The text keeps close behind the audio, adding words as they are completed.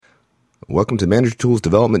Welcome to Manager Tools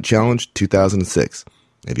Development Challenge 2006.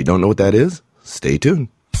 If you don't know what that is, stay tuned.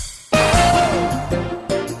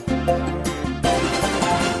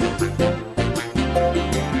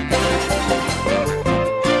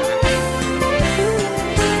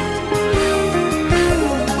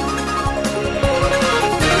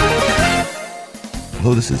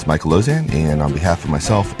 Hello, this is Michael Lozan, and on behalf of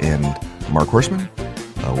myself and Mark Horstman,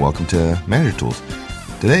 welcome to Manager Tools.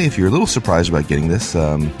 Today, if you're a little surprised about getting this,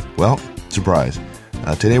 surprise.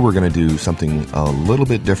 Today we're going to do something a little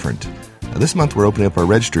bit different. This month we're opening up our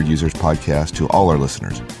Registered Users podcast to all our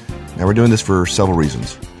listeners. Now we're doing this for several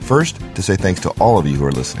reasons. First, to say thanks to all of you who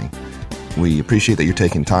are listening. We appreciate that you're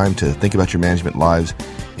taking time to think about your management lives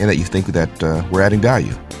and that you think that we're adding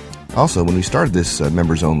value. Also, when we started this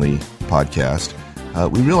members-only podcast,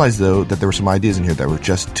 we realized, though, that there were some ideas in here that were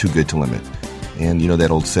just too good to limit. And you know that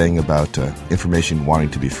old saying about information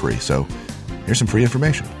wanting to be free. So here's some free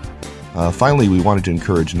information. Finally, we wanted to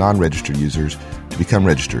encourage non-registered users to become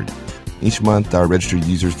registered. Each month, our registered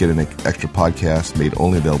users get an extra podcast made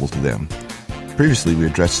only available to them. Previously, we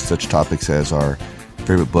addressed such topics as our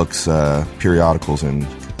favorite books, periodicals, and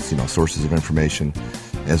sources of information,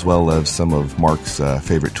 as well as some of Mark's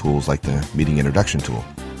favorite tools like the meeting introduction tool.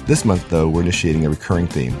 This month, though, we're initiating a recurring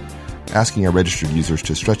theme, asking our registered users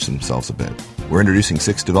to stretch themselves a bit. We're introducing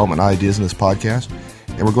 6 development ideas in this podcast,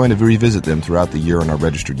 and we're going to revisit them throughout the year on our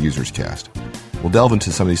Registered Users cast. We'll delve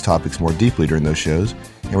into some of these topics more deeply during those shows,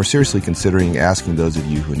 and we're seriously considering asking those of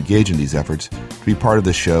you who engage in these efforts to be part of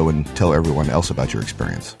the show and tell everyone else about your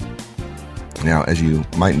experience. Now, as you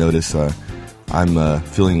might notice, I'm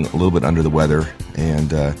feeling a little bit under the weather,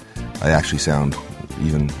 and I actually sound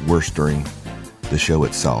even worse during the show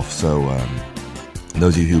itself. So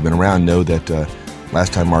those of you who've been around know that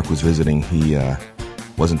last time Mark was visiting, he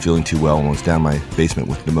wasn't feeling too well and was down my basement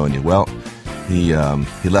with pneumonia. Well, he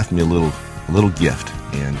left me a little gift,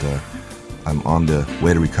 and I'm on the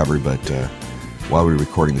way to recovery, but while we were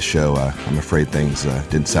recording the show, I'm afraid things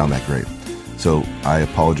didn't sound that great. So I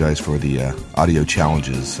apologize for the audio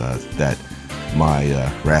challenges that my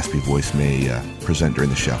raspy voice may present during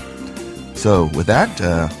the show. So with that,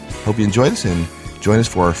 hope you enjoy this and join us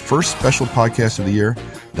for our first special podcast of the year,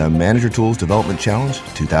 the Manager Tools Development Challenge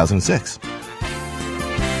 2006.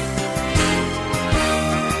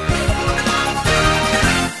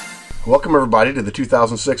 Welcome, everybody, to the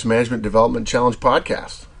 2006 Management Development Challenge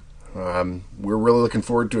podcast. We're really looking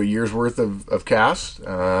forward to a year's worth of casts,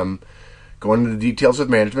 going into the details of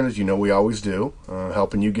management, as you know we always do,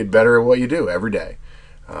 helping you get better at what you do every day.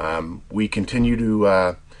 We continue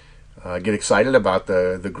to get excited about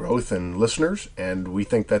the growth in listeners, and we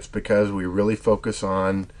think that's because we really focus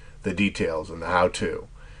on the details and the how-to.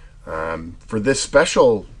 For this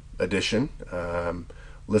special edition,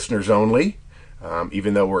 listeners only,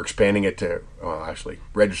 even though we're expanding it to,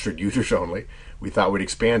 registered users only, we thought we'd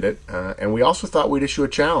expand it, and we also thought we'd issue a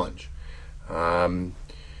challenge.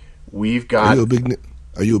 We've got...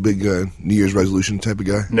 Are you a big New Year's resolution type of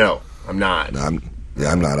guy? No, I'm not. No,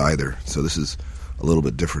 I'm not either. So this is a little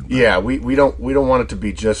bit different. Yeah, we don't want it to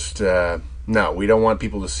be just we don't want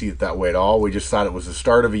people to see it that way at all. We just thought it was the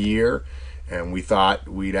start of a year, and we thought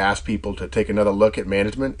we'd ask people to take another look at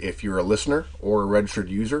management if you're a listener or a registered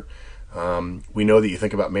user. We know that you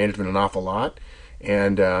think about management an awful lot,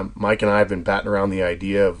 and Mike and I have been batting around the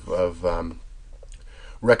idea of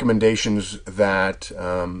recommendations that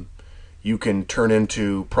you can turn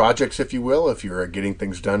into projects, if you will, if you're a getting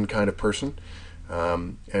things done kind of person.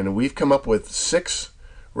 And we've come up with 6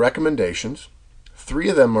 recommendations. 3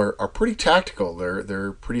 of them are pretty tactical.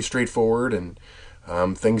 They're pretty straightforward and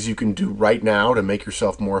things you can do right now to make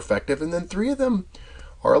yourself more effective. And then 3 of them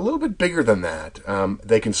are a little bit bigger than that.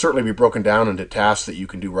 They can certainly be broken down into tasks that you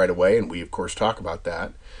can do right away, and we, of course, talk about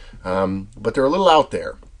that. But they're a little out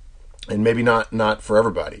there, and maybe not for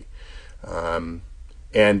everybody.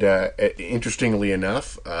 Interestingly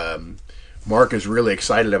enough, Mark is really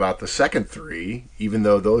excited about the second 3, even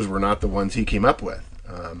though those were not the ones he came up with.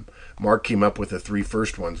 Mark came up with the 3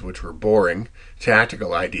 first ones, which were boring,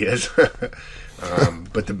 tactical ideas.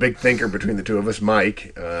 But the big thinker between the two of us,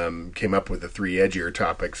 Mike, came up with the 3 edgier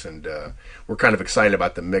topics, and we're kind of excited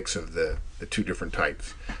about the mix of the 2 different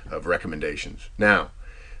types of recommendations. Now,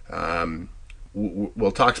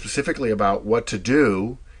 we'll talk specifically about what to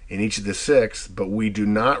do in each of the 6, but we do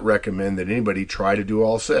not recommend that anybody try to do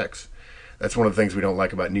all 6. That's one of the things we don't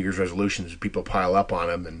like about New Year's resolutions. People pile up on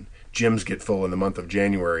them, and gyms get full in the month of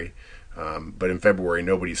January, but in February,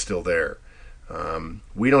 nobody's still there.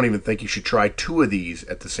 We don't even think you should try 2 of these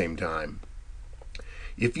at the same time.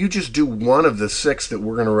 If you just do one of the 6 that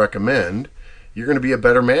we're going to recommend, you're going to be a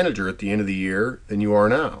better manager at the end of the year than you are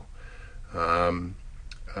now. If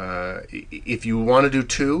you want to do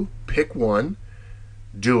 2, pick one,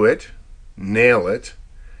 do it, nail it,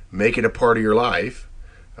 make it a part of your life,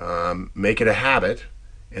 make it a habit,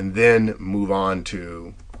 and then move on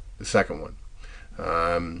to the second one.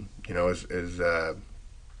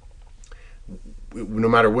 No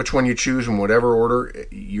matter which one you choose in whatever order,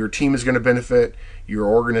 your team is going to benefit, your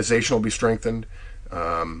organization will be strengthened,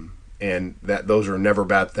 and those are never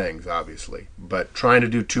bad things, obviously. But trying to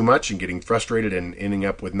do too much and getting frustrated and ending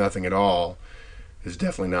up with nothing at all is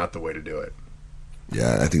definitely not the way to do it.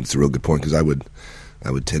 Yeah, I think it's a real good point, because I would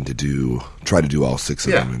tend to try to do all 6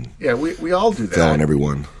 of them. And we all do that. Fail on every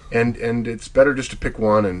one. And it's better just to pick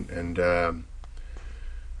one, and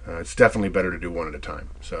it's definitely better to do one at a time.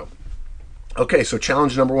 So, okay, so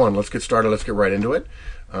challenge number 1. Let's get started. Let's get right into it.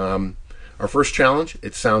 Our first challenge,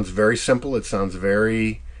 it sounds very simple. It sounds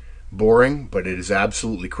very boring, but it is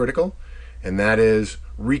absolutely critical, and that is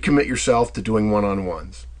recommit yourself to doing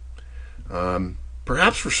one-on-ones.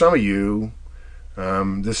 Perhaps for some of you,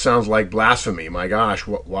 this sounds like blasphemy. My gosh,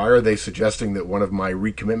 why are they suggesting that one of my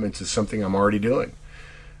recommitments is something I'm already doing?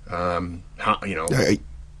 I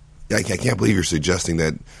can't believe you're suggesting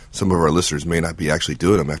that some of our listeners may not be actually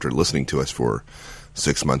doing them after listening to us for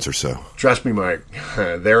 6 months or so. Trust me, Mike,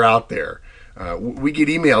 they're out there. We get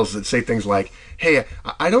emails that say things like, "Hey,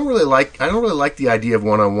 I don't really like the idea of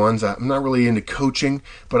one-on-ones. I'm not really into coaching,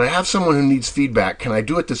 but I have someone who needs feedback. Can I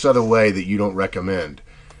do it this other way that you don't recommend?"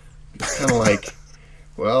 It's kind of like,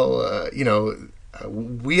 well,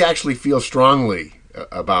 we actually feel strongly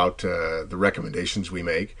about the recommendations we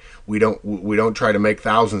make. We don't try to make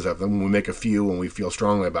thousands of them. We make a few when we feel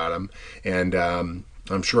strongly about them. And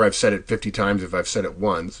I'm sure I've said it 50 times if I've said it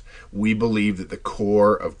once. We believe that the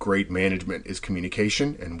core of great management is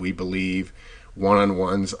communication, and we believe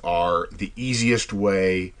one-on-ones are the easiest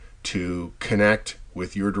way to connect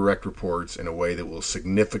with your direct reports in a way that will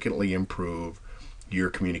significantly improve your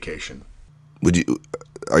communication.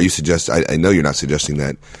 Are you suggesting? I know you're not suggesting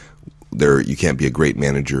that you can't be a great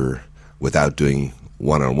manager without doing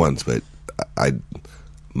one-on-ones, but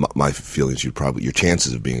my feeling is your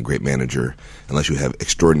chances of being a great manager, unless you have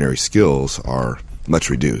extraordinary skills, are much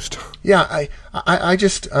reduced. Yeah, I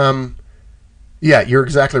just you're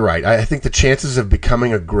exactly right. I think the chances of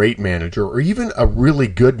becoming a great manager, or even a really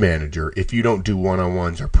good manager, if you don't do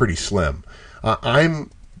one-on-ones, are pretty slim. I'm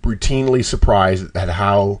routinely surprised at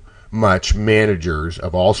how much managers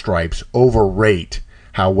of all stripes overrate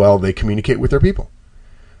how well they communicate with their people.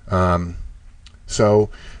 And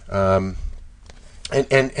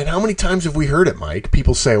how many times have we heard it, Mike?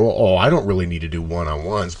 People say, well, I don't really need to do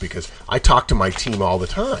one-on-ones because I talk to my team all the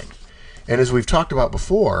time. And as we've talked about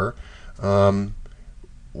before, then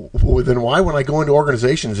why, when I go into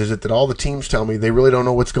organizations, is it that all the teams tell me they really don't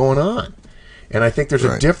know what's going on? And I think there's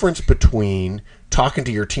a difference between talking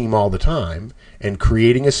to your team all the time and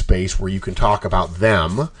creating a space where you can talk about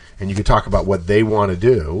them and you can talk about what they want to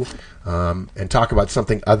do, and talk about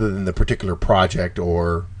something other than the particular project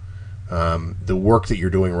or the work that you're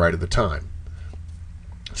doing right at the time.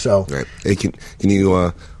 So, right. Hey, can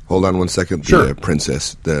you hold on one second? Sure. The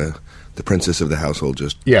princess of the household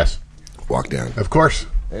just walked down. Of course.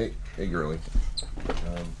 Hey, girlie. You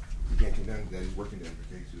can't come down. Daddy's working down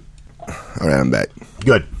for K2. All right, I'm back.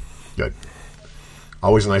 Good.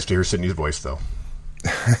 Always nice to hear Sydney's voice, though.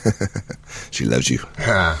 She loves you.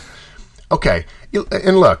 Okay,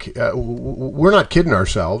 and look, we're not kidding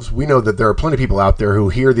ourselves. We know that there are plenty of people out there who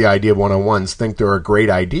hear the idea of one-on-ones, think they're a great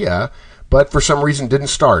idea, but for some reason didn't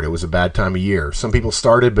start. It was a bad time of year. Some people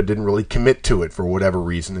started but didn't really commit to it for whatever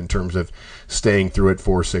reason in terms of staying through it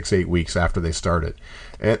 4, 6, 8 weeks after they started.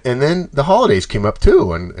 And then the holidays came up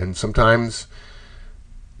too, and sometimes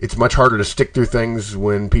it's much harder to stick through things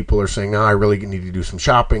when people are saying, I really need to do some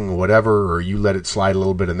shopping or whatever, or you let it slide a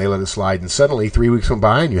little bit and they let it slide, and suddenly 3 weeks went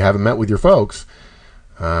by and you haven't met with your folks.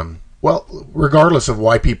 Well, regardless of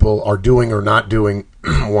why people are doing or not doing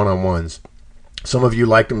one-on-ones, some of you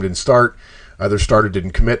liked them, didn't start. Others started,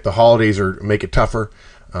 didn't commit. The holidays make it tougher.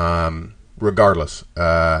 Regardless,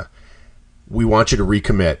 we want you to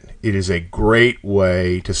recommit. It is a great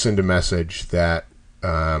way to send a message that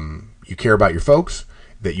you care about your folks,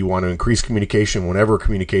 that you want to increase communication. Whenever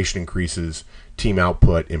communication increases, team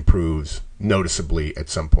output improves noticeably at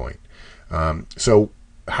some point. So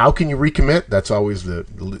how can you recommit? That's always the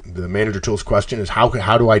Manager Tools question, is how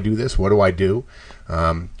do I do this? What do I do?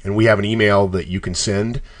 And we have an email that you can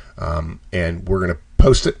send, and we're going to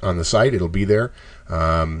post it on the site. It'll be there.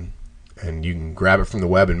 And you can grab it from the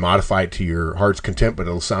web and modify it to your heart's content, but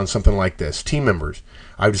it'll sound something like this. Team members,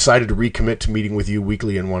 I've decided to recommit to meeting with you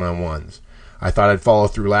weekly in one-on-ones. I thought I'd follow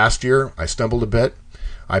through last year. I stumbled a bit.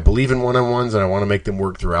 I believe in one-on-ones, and I want to make them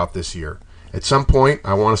work throughout this year. At some point,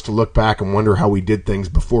 I want us to look back and wonder how we did things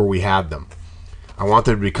before we had them. I want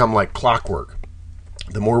them to become like clockwork.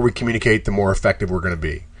 The more we communicate, the more effective we're going to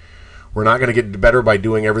be. We're not going to get better by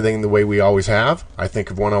doing everything the way we always have. I think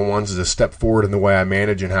of one-on-ones as a step forward in the way I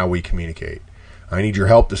manage and how we communicate. I need your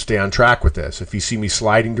help to stay on track with this. If you see me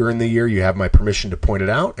sliding during the year, you have my permission to point it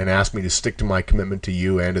out and ask me to stick to my commitment to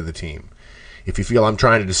you and to the team. If you feel I'm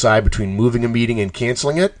trying to decide between moving a meeting and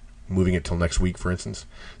canceling it, moving it till next week, for instance,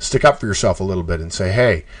 stick up for yourself a little bit and say,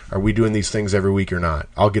 hey, are we doing these things every week or not?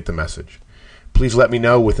 I'll get the message. Please let me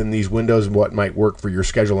know within these windows what might work for your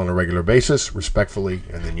schedule on a regular basis, respectfully,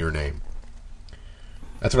 and then your name.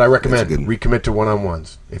 That's what I recommend. Recommit to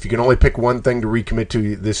one-on-ones. If you can only pick one thing to recommit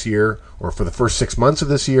to this year or for the first 6 months of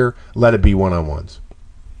this year, let it be one-on-ones.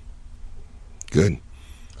 Good.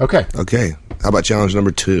 Okay. How about challenge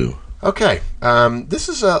number 2? Okay. This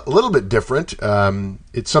is a little bit different.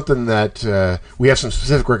 It's something that we have some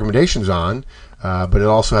specific recommendations on, but it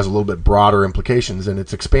also has a little bit broader implications, and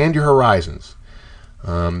it's expand your horizons.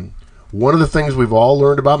 One of the things we've all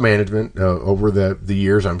learned about management over the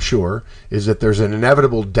years, I'm sure, is that there's an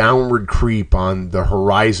inevitable downward creep on the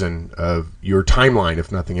horizon of your timeline,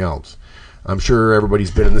 if nothing else. I'm sure everybody's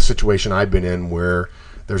been in the situation I've been in where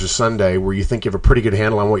there's a Sunday where you think you have a pretty good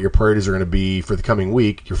handle on what your priorities are going to be for the coming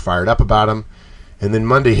week. You're fired up about them, and then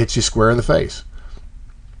Monday hits you square in the face.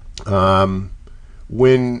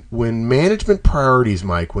 When management priorities,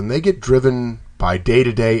 Mike, when they get driven by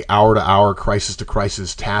day-to-day, hour-to-hour,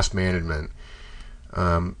 crisis-to-crisis task management,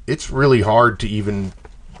 it's really hard to even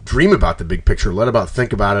dream about the big picture, let alone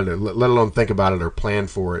think about it or plan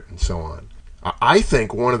for it, and so on. I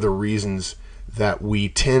think one of the reasons that we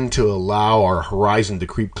tend to allow our horizon to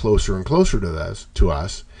creep closer and closer to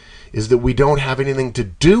us is that we don't have anything to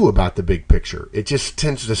do about the big picture. It just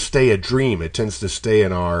tends to stay a dream. It tends to stay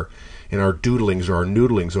in our doodlings or our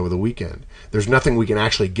noodlings over the weekend. There's nothing we can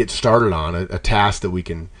actually get started on, a task that we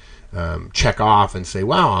can check off and say,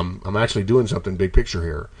 wow, I'm actually doing something big picture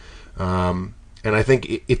here. And I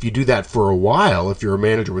think if you do that for a while, if you're a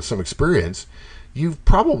manager with some experience, you've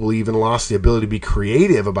probably even lost the ability to be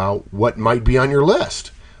creative about what might be on your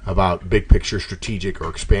list about big picture, strategic, or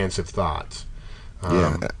expansive thoughts.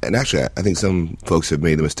 Yeah, and actually, I think some folks have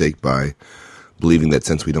made the mistake by believing that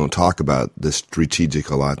since we don't talk about the strategic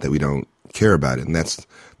a lot, that we don't care about it, and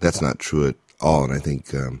that's not true at all. And I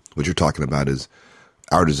think what you're talking about is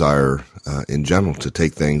our desire in general to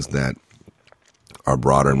take things that are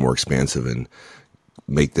broader and more expansive and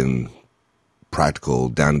make them practical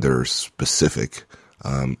down to their specific.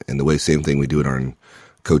 And the same thing we do it on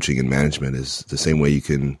coaching and management is the same way you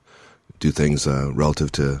can do things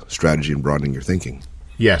relative to strategy and broadening your thinking.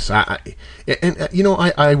 Yes, I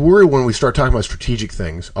worry when we start talking about strategic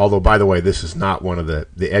things, although, by the way, this is not one of the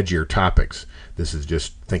edgier topics. This is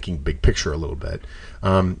just thinking big picture a little bit.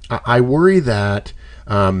 I worry that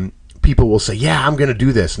people will say, yeah, I'm going to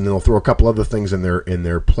do this, and they'll throw a couple other things in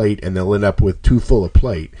their plate, and they'll end up with too full a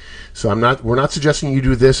plate. So we're not suggesting you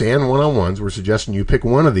do this and one-on-ones. We're suggesting you pick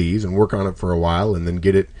one of these and work on it for a while and then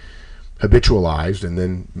get it habitualized, and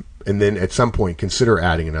then at some point consider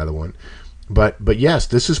adding another one. But yes,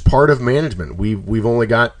 this is part of management. We've only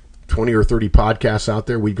got 20 or 30 podcasts out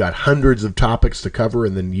there. We've got hundreds of topics to cover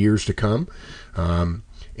in the years to come. And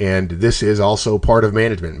this is also part of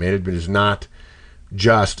management. Management is not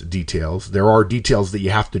just details. There are details that you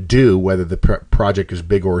have to do, whether the project is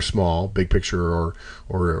big or small, big picture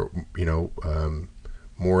or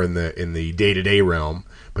more in the day-to-day realm.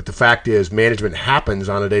 But the fact is, management happens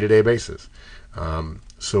on a day-to-day basis.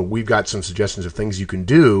 So we've got some suggestions of things you can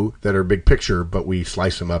do that are big picture, but we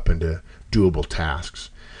slice them up into doable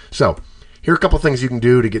tasks. So here are a couple things you can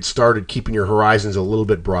do to get started keeping your horizons a little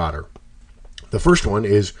bit broader. The first one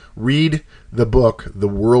is read the book, The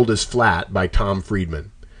World is Flat by Tom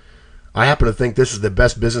Friedman. I happen to think this is the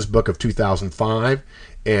best business book of 2005,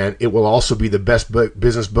 and it will also be the best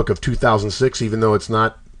business book of 2006, even though it's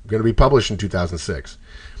not going to be published in 2006.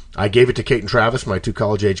 I gave it to Kate and Travis, my 2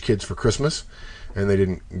 college-age kids, for Christmas, and they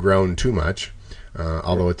didn't groan too much,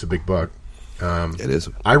 although it's a big book. It is.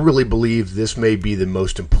 I really believe this may be the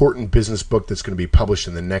most important business book that's going to be published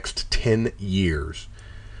in the next 10 years.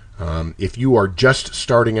 If you are just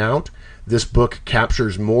starting out, this book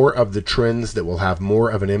captures more of the trends that will have more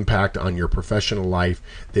of an impact on your professional life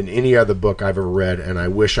than any other book I've ever read, and I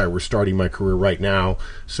wish I were starting my career right now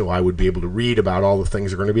so I would be able to read about all the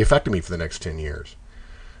things that are going to be affecting me for the next 10 years.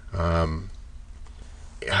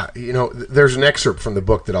 There's an excerpt from the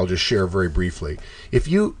book that I'll just share very briefly. If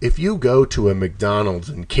you go to a McDonald's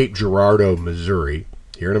in Cape Girardeau, Missouri,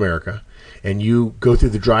 here in America, and you go through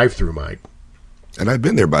the drive-thru, Mike, And I've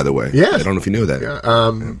been there, by the way. Yes. I don't know if you know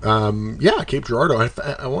that. Yeah, Cape Girardeau.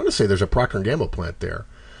 I want to say there's a Procter & Gamble plant there.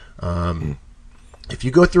 If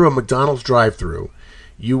you go through a McDonald's drive-through,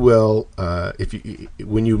 you will,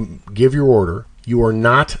 when you give your order, you are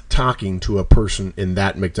not talking to a person in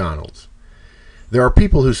that McDonald's. There are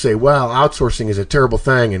people who say, well, outsourcing is a terrible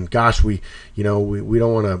thing, and gosh, we don't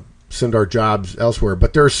want to send our jobs elsewhere.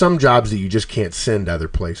 But there are some jobs that you just can't send other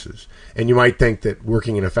places. And you might think that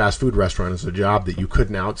working in a fast food restaurant is a job that you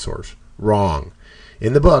couldn't outsource. Wrong.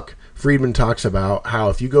 In the book, Friedman talks about how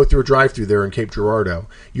if you go through a drive-through there in Cape Girardeau,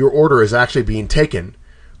 your order is actually being taken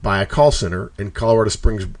by a call center in Colorado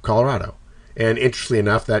Springs, Colorado. And interestingly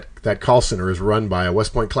enough, that call center is run by a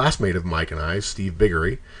West Point classmate of Mike and I, Steve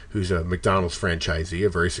Biggery, who's a McDonald's franchisee, a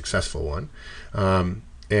very successful one.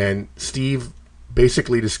 And Steve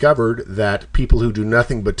basically discovered that people who do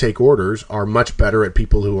nothing but take orders are much better at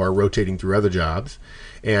people who are rotating through other jobs.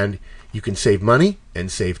 And you can save money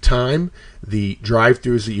and save time. The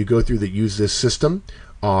drive-thrus that you go through that use this system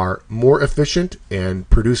are more efficient and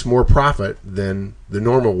produce more profit than the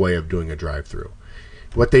normal way of doing a drive-through.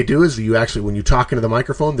 What they do is when you talk into the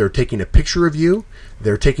microphone, they're taking a picture of you.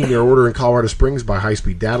 They're taking their order in Colorado Springs by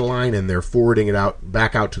high-speed data line, and they're forwarding it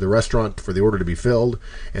back out to the restaurant for the order to be filled.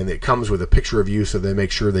 And it comes with a picture of you, so they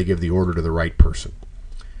make sure they give the order to the right person.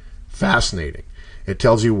 Fascinating. It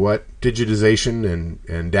tells you what digitization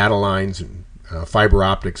and data lines and fiber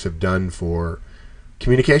optics have done for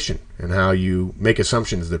communication and how you make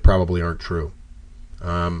assumptions that probably aren't true.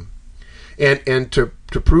 And to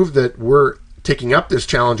prove that we're taking up this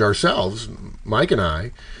challenge ourselves, Mike and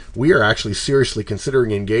I, we are actually seriously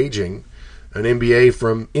considering engaging an MBA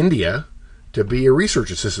from India to be a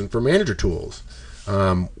research assistant for Manager Tools.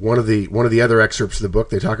 One of the other excerpts of the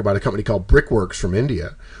book, they talk about a company called Brickworks from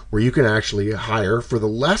India, where you can actually hire for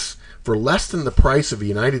less than the price of a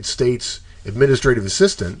United States administrative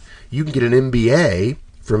assistant. You can get an MBA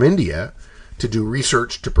from India to do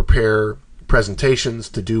research, to prepare presentations,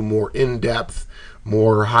 to do more in-depth,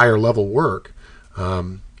 more higher level work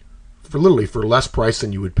for less price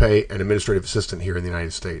than you would pay an administrative assistant here in the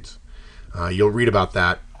United States. You'll read about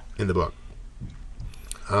that in the book.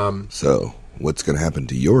 So what's going to happen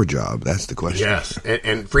to your job? That's the question. Yes,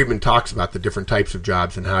 and Friedman talks about the different types of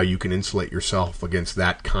jobs and how you can insulate yourself against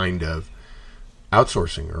that kind of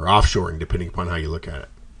outsourcing or offshoring, depending upon how you look at it.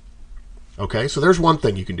 Okay, so there's one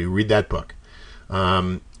thing you can do. Read that book.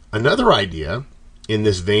 Another idea in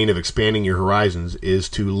this vein of expanding your horizons is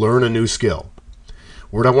to learn a new skill.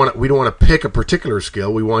 We don't want to pick a particular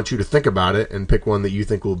skill. We want you to think about it and pick one that you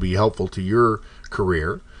think will be helpful to your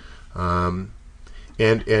career. And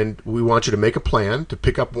we want you to make a plan to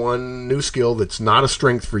pick up one new skill that's not a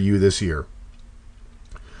strength for you this year.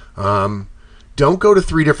 Don't go to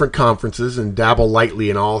 3 different conferences and dabble lightly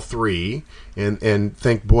in all 3 and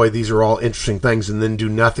think, boy, these are all interesting things, and then do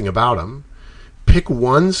nothing about them. Pick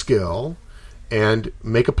one skill and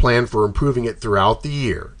make a plan for improving it throughout the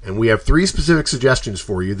year. And we have 3 specific suggestions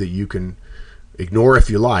for you that you can ignore if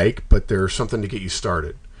you like, but there's something to get you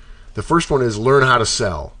started. The first one is learn how to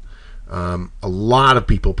sell. A lot of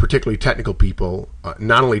people, particularly technical people,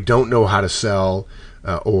 not only don't know how to sell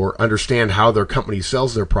or understand how their company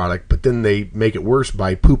sells their product, but then they make it worse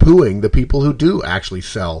by poo-pooing the people who do actually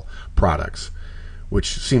sell products,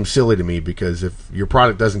 which seems silly to me because if your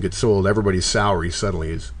product doesn't get sold, everybody's salary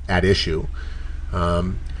suddenly is at issue.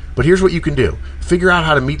 But here's what you can do. Figure out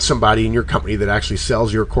how to meet somebody in your company that actually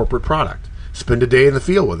sells your corporate product. Spend a day in the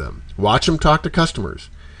field with them. Watch them talk to customers.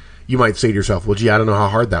 You might say to yourself, well, gee, I don't know how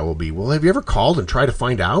hard that will be. Well, have you ever called and tried to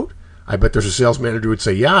find out? I bet there's a sales manager who would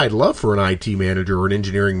say, yeah, I'd love for an IT manager or an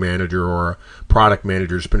engineering manager or a product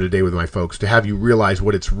manager to spend a day with my folks to have you realize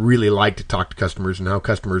what it's really like to talk to customers and how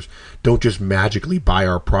customers don't just magically buy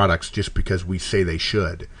our products just because we say they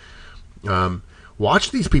should.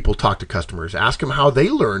 Watch these people talk to customers. Ask them how they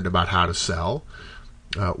learned about how to sell,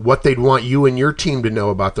 what they'd want you and your team to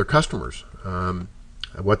know about their customers,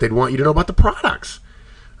 what they'd want you to know about the products.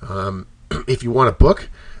 If you want a book,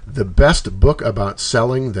 the best book about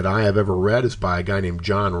selling that I have ever read is by a guy named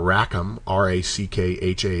John Rackham,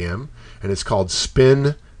 Rackham, and it's called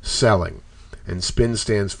Spin Selling. And SPIN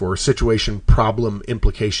stands for Situation, Problem,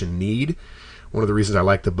 Implication, Need. One of the reasons I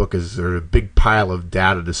like the book is there's a big pile of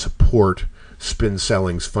data to support Spin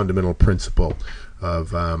Selling's fundamental principle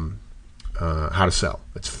of how to sell.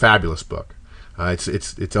 It's a fabulous book.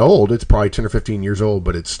 It's old. It's probably 10 or 15 years old,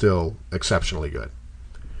 but it's still exceptionally good.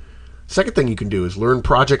 Second thing you can do is learn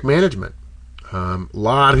project management. A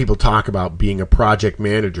lot of people talk about being a project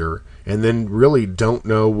manager and then really don't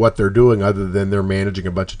know what they're doing other than they're managing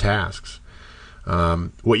a bunch of tasks.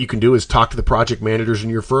 What you can do is talk to the project managers in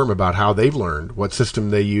your firm about how they've learned, what system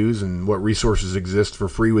they use, and what resources exist for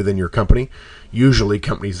free within your company. Usually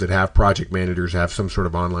companies that have project managers have some sort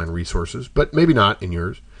of online resources, but maybe not in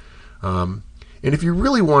yours. And if you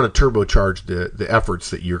really want to turbocharge the efforts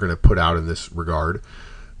that you're going to put out in this regard,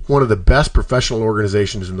 one of the best professional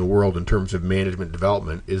organizations in the world in terms of management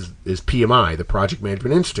development is PMI, the Project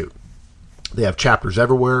Management Institute. They have chapters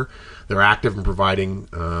everywhere. They're active in providing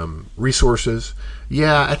resources.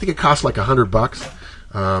 Yeah, I think it costs like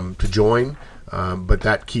 $100 to join, but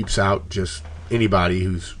that keeps out just anybody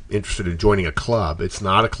who's interested in joining a club. It's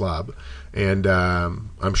not a club, and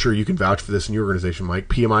I'm sure you can vouch for this in your organization, Mike.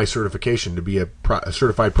 PMI certification to be a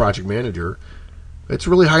certified project manager. It's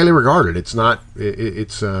really highly regarded. It's not.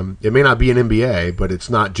 It may not be an MBA, but it's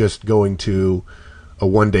not just going to a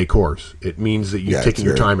one-day course. It means that you've taken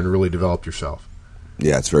your time and really developed yourself.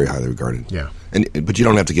 Yeah, it's very highly regarded. Yeah, but you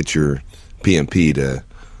don't have to get your PMP to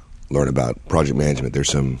learn about project management. There's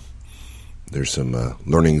some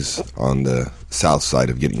learnings on the south side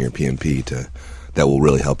of getting your PMP that will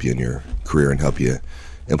really help you in your career and help you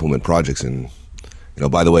implement projects. And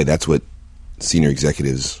by the way, that's what senior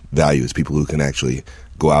executives value, is people who can actually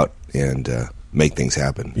go out and make things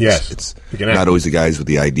happen. Yes, it's not always the guys with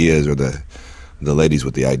the ideas or the ladies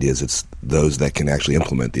with the ideas. It's those that can actually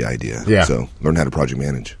implement the idea. Yeah. So learn how to project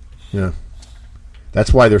manage. Yeah.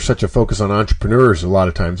 That's why there's such a focus on entrepreneurs a lot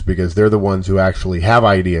of times, because they're the ones who actually have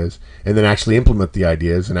ideas and then actually implement the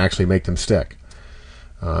ideas and actually make them stick.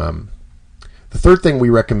 The third thing we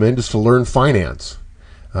recommend is to learn finance.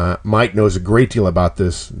 Mike knows a great deal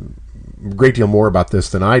more about this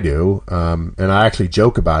than I do, and I actually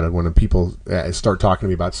joke about it when people start talking to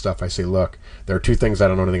me about stuff. I say, look, there are two things I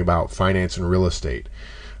don't know anything about: finance and real estate.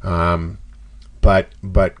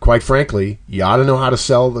 But quite frankly, you ought to know how to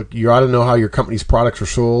sell. You ought to know how your company's products are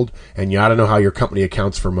sold, and you ought to know how your company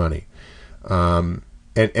accounts for money. And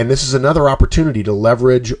this is another opportunity to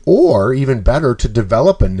leverage, or even better, to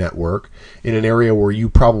develop a network in an area where you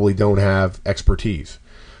probably don't have expertise.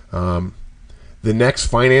 The next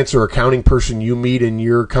finance or accounting person you meet in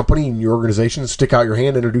your company, in your organization, stick out your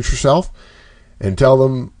hand, introduce yourself, and tell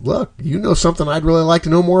them, look, you know something I'd really like to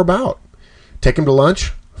know more about. Take them to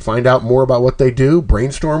lunch, find out more about what they do,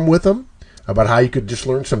 brainstorm with them about how you could just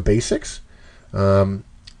learn some basics. And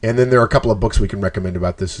then there are a couple of books we can recommend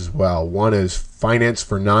about this as well. One is Finance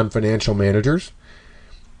for Non-Financial Managers,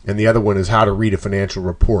 and the other one is How to Read a Financial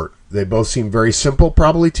Report. They both seem very simple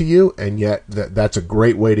probably to you, and yet that's a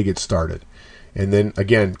great way to get started. And then,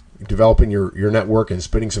 again, developing your network and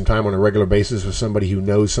spending some time on a regular basis with somebody who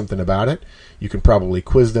knows something about it, you can probably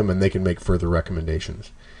quiz them and they can make further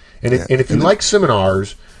recommendations. And if you like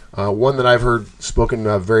seminars, one that I've heard spoken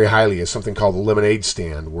of very highly is something called the Lemonade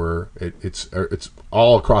Stand, where it's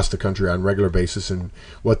all across the country on a regular basis. And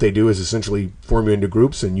what they do is essentially form you into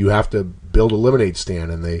groups, and you have to build a lemonade stand.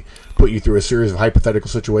 And they put you through a series of hypothetical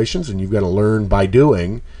situations, and you've got to learn by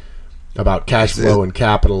doing about cash flow and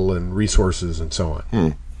capital and resources and so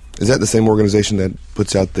on. Is that the same organization that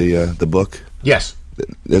puts out the book? Yes.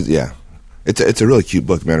 Yeah. It's a really cute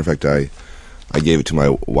book. Matter of fact, I gave it to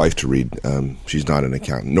my wife to read. She's not an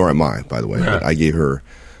accountant, nor am I, by the way. Yeah. But I gave her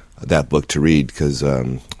that book to read because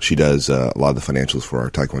she does a lot of the financials for our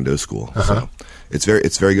Taekwondo school. So it's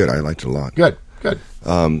very good. I liked it a lot. Good.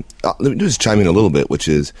 Let me just chime in a little bit, which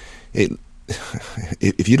is,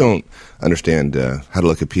 if you don't understand how to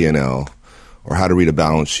look at P&L or how to read a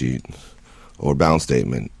balance sheet or balance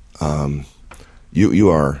statement, you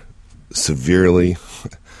are severely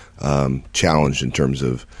challenged in terms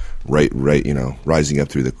of rising up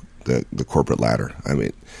through the corporate ladder. I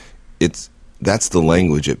mean, that's the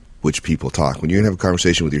language at which people talk. When you're going to have a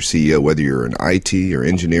conversation with your CEO, whether you're in IT or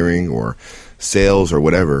engineering or sales or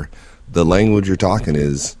whatever, the language you're talking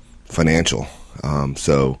is financial.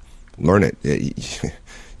 So learn it.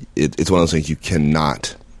 It's one of those things you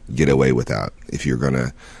cannot get away without if you're going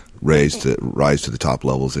to rise to the top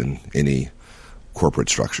levels in any corporate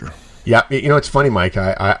structure. Yeah, it's funny, Mike.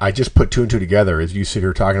 I just put two and two together as you sit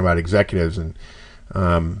here talking about executives, and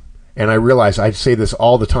I realize I say this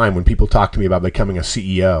all the time when people talk to me about becoming a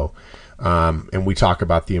CEO, and we talk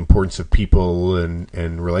about the importance of people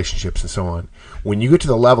and relationships and so on. When you get to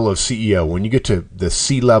the level of CEO, when you get to the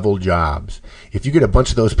C-level jobs, if you get a bunch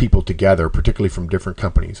of those people together, particularly from different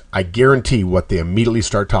companies, I guarantee what they immediately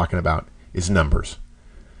start talking about is numbers.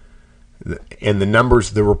 And the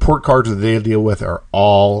numbers, the report cards that they deal with are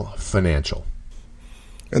all financial.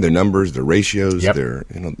 And their numbers, their ratios, Yep.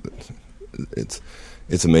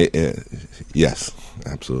 it's amazing. Yes,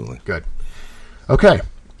 absolutely. Good. Okay.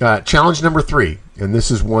 Challenge number 3, and this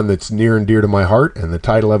is one that's near and dear to my heart, and the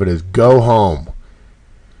title of it is Go Home.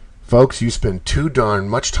 Folks, you spend too darn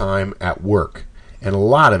much time at work, and a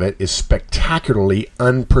lot of it is spectacularly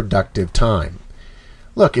unproductive time.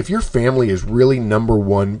 Look, if your family is really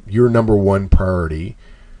your number one priority,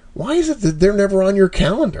 why is it that they're never on your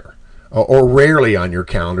calendar? Or rarely on your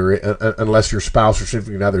calendar, unless your spouse or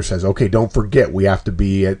significant other says, okay, don't forget we have to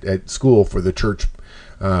be at school for the church,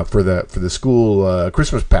 for the school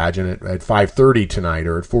Christmas pageant at 5:30 tonight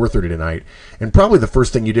or at 4:30 tonight. And probably the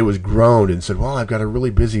first thing you did was groaned and said, well, I've got a really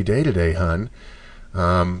busy day today, hon.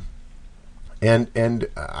 And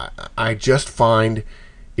I just find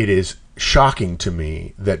it is shocking to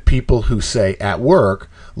me that people who say at work,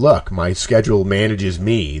 look, my schedule manages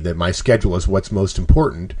me, that my schedule is what's most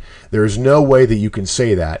important. There is no way that you can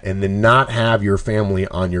say that and then not have your family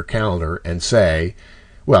on your calendar and say,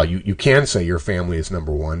 well, you can say your family is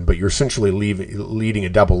number one, but you're essentially leading a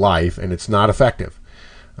double life, and it's not effective.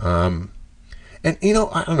 And,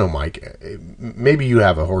 I don't know, Mike, maybe you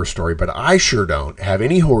have a horror story, but I sure don't have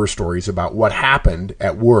any horror stories about what happened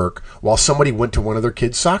at work while somebody went to one of their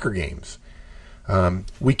kids' soccer games.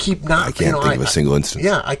 We keep not... I can't think of a single instance.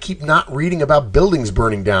 Yeah, I keep not reading about buildings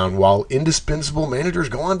burning down while indispensable managers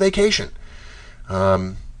go on vacation.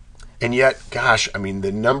 And yet, gosh,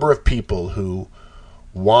 the number of people who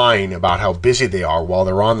whine about how busy they are while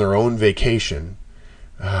they're on their own vacation,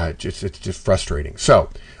 it's just frustrating. So...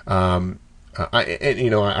 I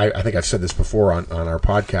think I've said this before on our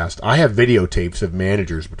podcast. I have videotapes of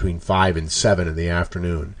managers between 5 and 7 in the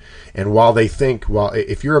afternoon. And while they think,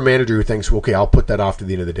 if you're a manager who thinks, okay, I'll put that off to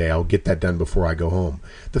the end of the day, I'll get that done before I go home.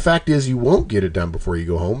 The fact is you won't get it done before you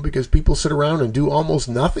go home because people sit around and do almost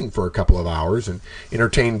nothing for a couple of hours and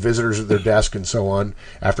entertain visitors at their desk and so on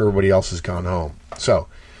after everybody else has gone home. So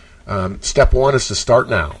step 1 is to start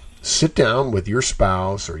now. Sit down with your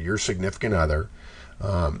spouse or your significant other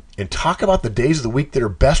and talk about the days of the week that are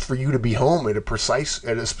best for you to be home at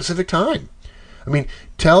a specific time.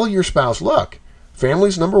 Tell your spouse, look,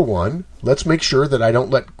 family's number one. Let's make sure that I don't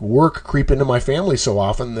let work creep into my family so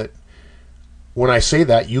often that when I say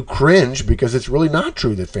that, you cringe because it's really not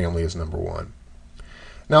true that family is number one.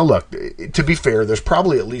 Now, look, to be fair, there's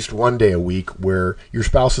probably at least one day a week where your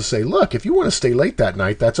spouse will say, look, if you want to stay late that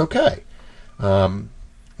night, that's okay. Now,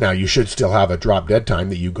 you should still have a drop-dead time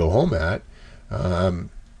that you go home at.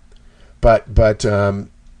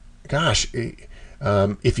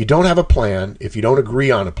 If you don't have a plan, if you don't agree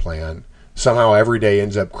on a plan, somehow every day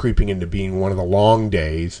ends up creeping into being one of the long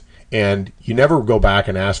days, and you never go back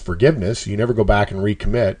and ask forgiveness. You never go back and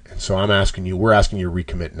recommit. And so we're asking you to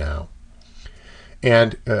recommit now.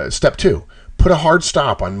 And step 2, put a hard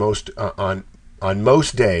stop on most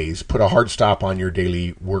days. Put a hard stop on your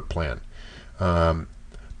daily work plan.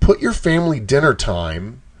 Put your family dinner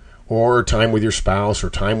time, or time with your spouse, or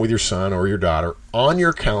time with your son or your daughter on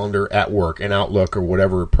your calendar at work in Outlook or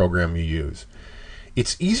whatever program you use.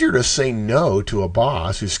 It's easier to say no to a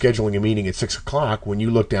boss who's scheduling a meeting at 6 o'clock when you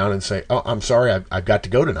look down and say, oh, I'm sorry, I've got to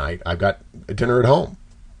go tonight. I've got a dinner at home.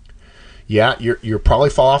 Yeah, you'll probably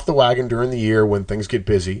fall off the wagon during the year when things get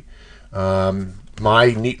busy.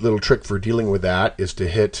 My neat little trick for dealing with that is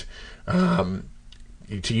to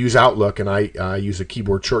use Outlook, and I use a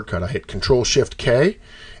keyboard shortcut. I hit Control-Shift-K,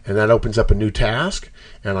 and that opens up a new task,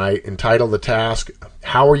 and I entitle the task,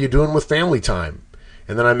 How Are You Doing with Family Time?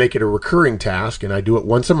 And then I make it a recurring task, and I do it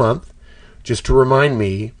once a month, just to remind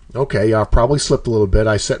me, okay, I've probably slipped a little bit.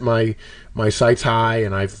 I set my sights high,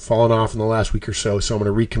 and I've fallen off in the last week or so I'm going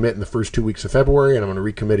to recommit in the first 2 weeks of February, and I'm going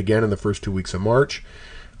to recommit again in the first 2 weeks of March.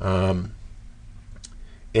 You'll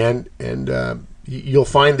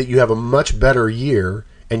find that you have a much better year,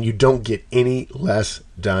 and you don't get any less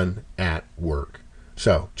done at work.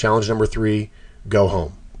 So, challenge number 3, go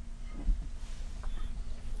home.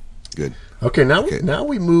 Good. Okay, now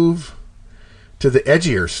we move to the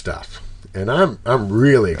edgier stuff, and I'm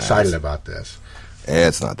really excited about this.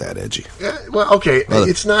 It's not that edgy.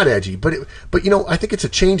 It's not edgy, but I think it's a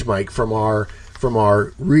change, Mike, from our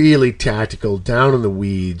really tactical, down in the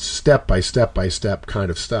weeds, step by step kind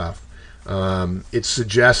of stuff. It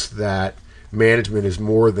suggests that management is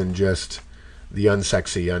more than just the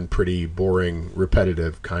unsexy, unpretty, boring,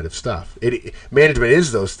 repetitive kind of stuff. Management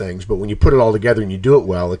is those things, but when you put it all together and you do it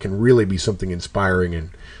well, it can really be something inspiring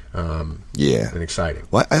and exciting.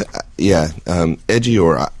 Well, edgy,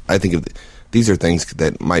 or I think of these are things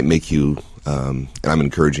that might make you, and I'm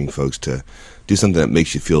encouraging folks to do something that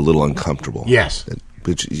makes you feel a little uncomfortable. Yes.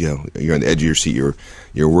 Which you're on the edge of your seat.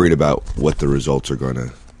 You're worried about what the results are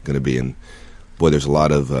going to be, and boy, there's a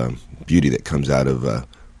lot of beauty that comes out of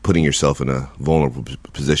putting yourself in a vulnerable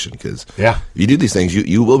position, because Yeah. if you do these things,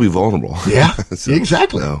 you will be vulnerable. Yeah, So,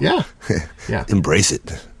 exactly. so, Yeah. Yeah. embrace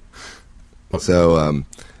it. So,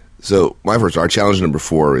 our challenge number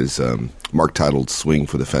 4 is Mark titled "Swing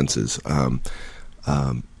for the Fences."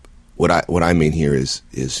 What I mean here is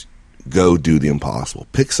go do the impossible.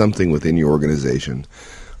 Pick something within your organization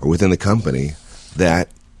or within the company that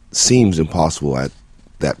seems impossible at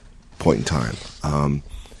that point in time.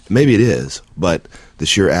 Maybe it is, but the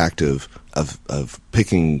sheer act of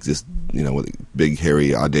picking this, big,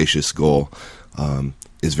 hairy, audacious goal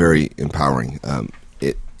is very empowering.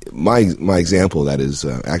 My example of that is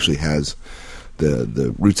actually has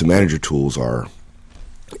the Roots of Manager tools are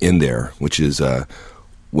in there, which is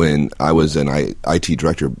when I was an IT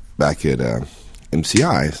director back at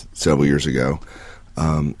MCI several years ago.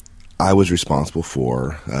 I was responsible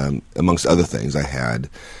for, amongst other things, I had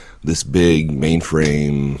this big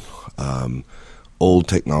mainframe, old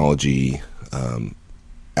technology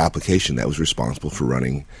application that was responsible for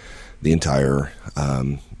running the entire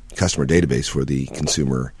customer database for the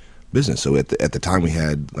consumer business. So at the time, we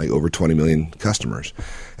had like over 20 million customers,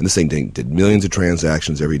 and this thing did millions of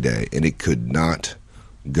transactions every day, and it could not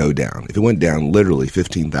go down. If it went down, literally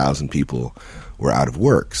 15,000 people were out of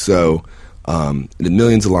work. So the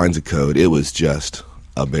millions of lines of code, it was just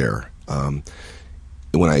a bear.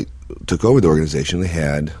 When I took over the organization, they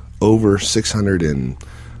had over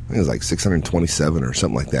 627 or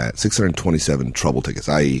something like that, 627 trouble tickets,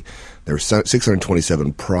 i.e. there were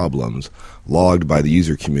 627 problems logged by the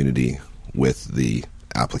user community with the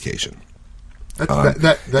application.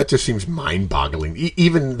 That just seems mind-boggling.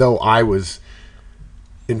 Even though I was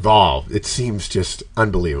involved, it seems just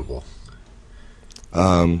unbelievable.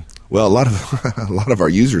 Well, a lot of our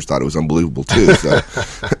users thought it was unbelievable too.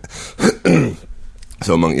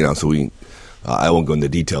 So, I won't go into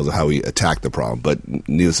details of how we attacked the problem, but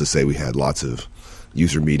needless to say, we had lots of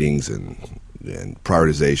user meetings and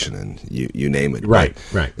prioritization and you name it. Right.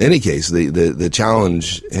 In any case, the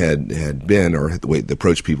challenge had been, or the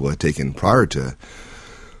approach people had taken prior to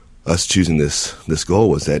us choosing this goal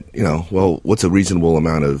was that, what's a reasonable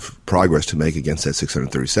amount of progress to make against that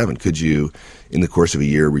 637? Could you, in the course of a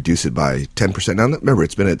year, reduce it by 10%? Now, remember,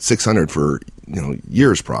 it's been at 600 for,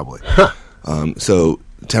 years probably. So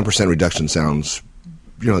 10% reduction sounds,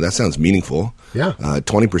 that sounds meaningful. Yeah.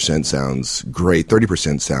 20% sounds great.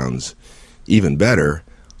 30% sounds even better.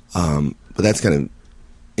 But that's kind of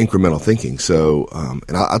incremental thinking. So,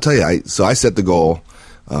 and I'll tell you, I set the goal.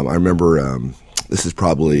 I remember, this is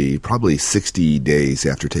probably 60 days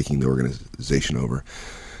after taking the organization over.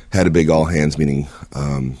 Had a big all-hands meeting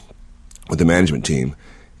with the management team,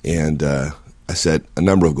 and I set a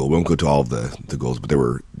number of goals. We won't go to all of the goals, but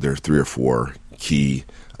there are 3 or 4 key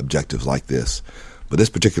objectives like this. But this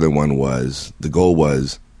particular one the goal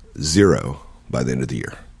was 0 by the end of the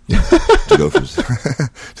year. to go from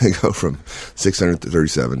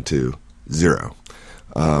 637 to 0.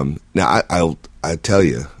 Now I'll tell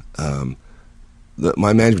you.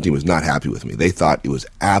 My management team was not happy with me. They thought it was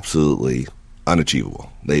absolutely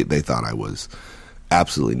unachievable. They thought I was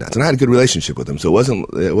absolutely nuts, and I had a good relationship with them, so it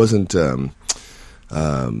wasn't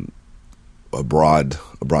a broad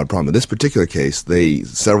problem. In this particular case,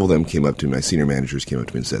 several of them came up to me. My senior managers came up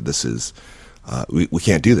to me and said, "This is we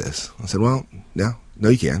can't do this." I said, "Well, no,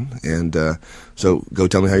 you can, and so go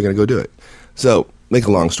tell me how you're going to go do it." So, make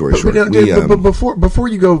a long story short. But before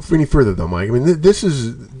you go any further, though, Mike, I mean, this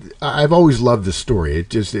is. I've always loved this story.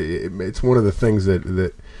 It's one of the things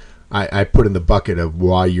that I put in the bucket of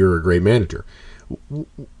why you're a great manager.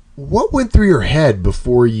 What went through your head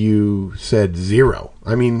before you said 0?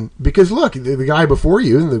 I mean, because look, the guy before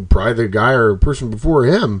you and probably the guy or person before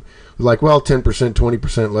him was like, well, 10%,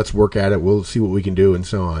 20%, let's work at it. We'll see what we can do and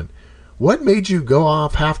so on. What made you go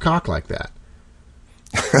off half-cock like that?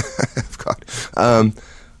 Half-cock. I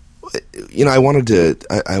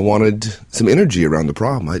wanted some energy around the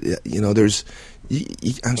problem.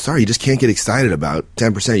 I'm sorry, you just can't get excited about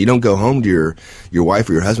 10%. You don't go home to your wife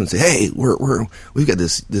or your husband and say, "Hey, we've got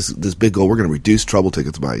this big goal. We're going to reduce trouble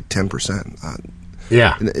tickets by 10%."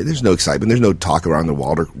 Yeah, there's no excitement. There's no talk around the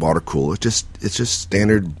water cooler. It's just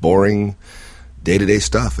standard, boring, day-to-day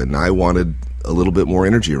stuff. And I wanted a little bit more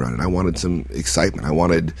energy around it. I wanted some excitement. I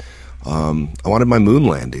wanted my moon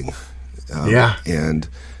landing. And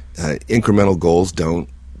incremental goals don't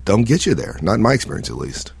get you there. Not in my experience, at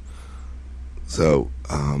least. So,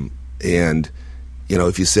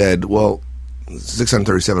 if you said, well,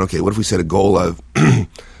 637, okay, what if we set a goal of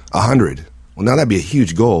 100? Well, now that'd be a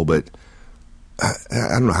huge goal, but I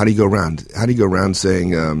don't know. How do you go around? How do you go around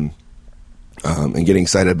saying, and getting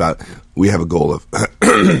excited about, we have a goal of,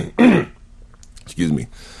 excuse me,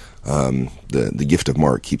 the gift of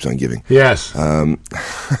Mark keeps on giving. Yes.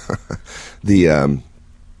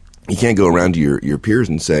 You can't go around to your peers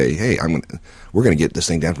and say, "Hey, we're going to get this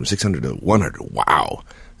thing down from 600 to 100." Wow.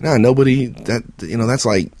 No, nobody. That's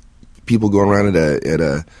like people going around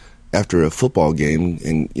after a football game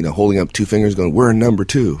and holding up two fingers, going, "We're number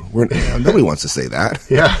 2." Nobody wants to say that.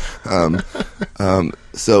 Yeah.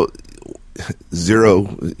 So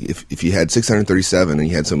 0. If you had 637 and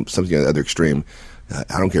you had something at the other extreme,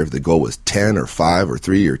 I don't care if the goal was 10 or 5 or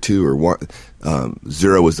 3 or 2 or 1.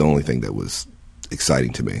 0 was the only thing that was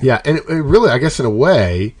exciting to me. Yeah, and it really, I guess in a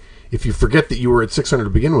way, if you forget that you were at 600 to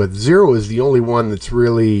begin with, 0 is the only one that's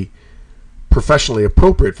really professionally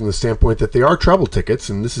appropriate from the standpoint that they are trouble tickets,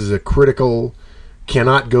 and this is a critical,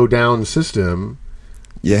 cannot go down system.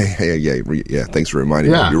 Yeah. Thanks for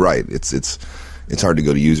reminding me. You're right. It's hard to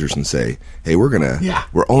go to users and say, "Hey, we're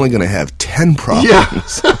only gonna have 10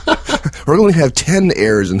 problems. Yeah. We're going to have 10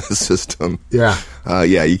 errors in the system." Yeah.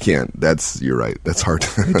 You can't. You're right. That's hard.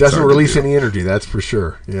 It doesn't release any energy. That's for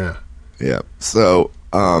sure. Yeah. Yeah. So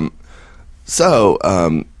the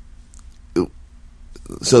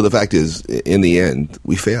fact is, in the end,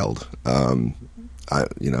 we failed. Sorry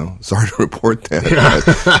to report that. Yeah.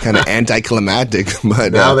 Kind of anticlimactic,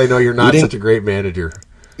 but now they know you're not such a great manager.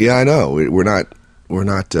 Yeah, I know. We're not. We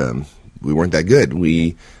weren't that good.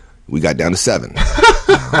 We got down to 7.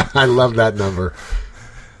 I love that number.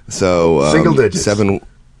 So single digits. 7.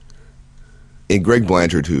 And Greg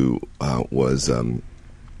Blanchard, who was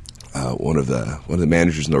one of the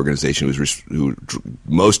managers in the organization, who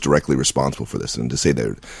most directly responsible for this. And to say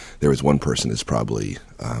that there was one person is probably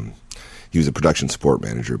he was a production support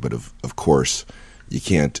manager, but of course you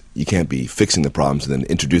can't be fixing the problems and then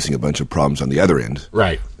introducing a bunch of problems on the other end,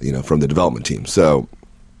 right? From the development team. So,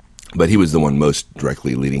 but he was the one most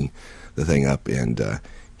directly leading the thing up, and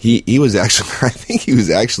he was actually, I think he was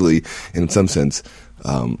actually in some sense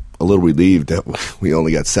a little relieved that we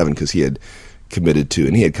only got 7, because he had committed to,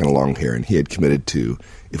 and he had kind of long hair, and he had committed to,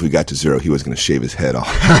 if we got to 0, he was going to shave his head off,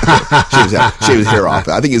 shave his hair off.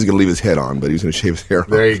 I think he was going to leave his head on, but he was going to shave his hair off.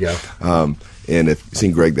 There you go. And if you've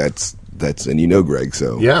seen Greg, that's and Greg,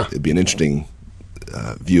 so yeah, it'd be an interesting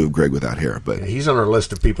view of Greg without hair. But he's on our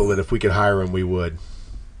list of people that if we could hire him, we would.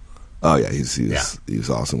 Oh yeah, he was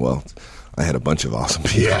awesome. Well, I had a bunch of awesome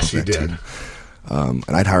people. Yes, you did. And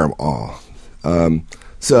I'd hire them all.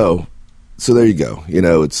 So there you go.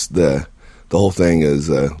 It's the whole thing is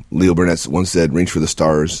Leo Burnett once said, "Reach for the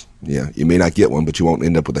stars." Yeah, you may not get one, but you won't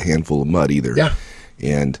end up with a handful of mud either. Yeah.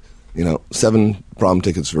 And 7 problem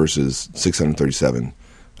tickets versus 637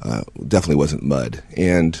 definitely wasn't mud.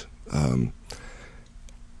 And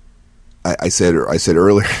I said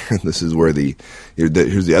earlier, this is where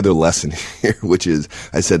here's the other lesson here, which is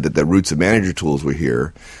I said that the roots of manager tools were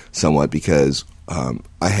here somewhat because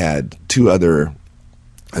I had 2 other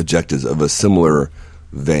objectives of a similar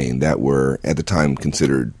vein that were at the time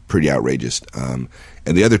considered pretty outrageous, and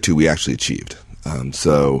the other 2 we actually achieved.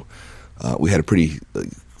 So we had a pretty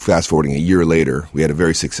fast forwarding a year later, we had a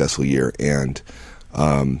very successful year, and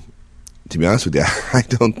to be honest with you, I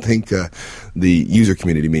don't think the user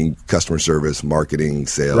community, meaning customer service, marketing,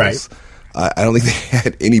 sales, right. I don't think they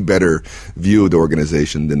had any better view of the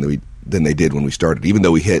organization than they did when we started, even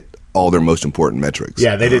though we hit all their most important metrics.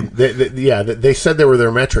 Yeah, they didn't. They said they were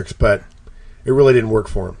their metrics, but it really didn't work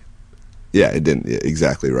for them. Yeah, it didn't.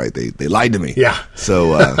 Exactly right. They lied to me. Yeah.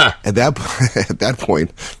 So at that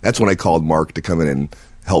point, that's when I called Mark to come in and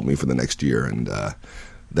help me for the next year, and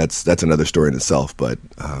that's another story in itself. But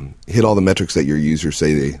hit all the metrics that your users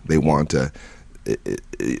say they want.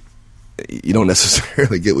 You don't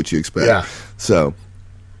necessarily get what you expect. Yeah. So,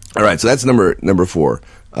 all right. So that's number 4.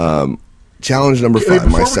 Challenge number 5. Before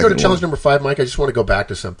my we second go to challenge one. number 5, Mike, I just want to go back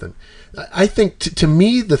to something. I think to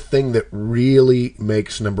me the thing that really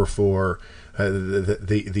makes number 4,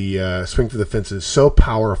 the swing for the fences, so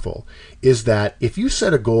powerful is that if you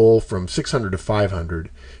set a goal from 600 to 500,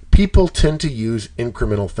 people tend to use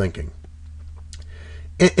incremental thinking.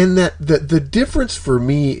 And that the difference for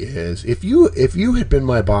me is if you had been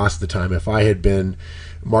my boss at the time, if I had been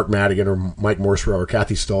Mark Madigan or Mike Morsrow or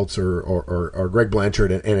Kathy Stoltz or Greg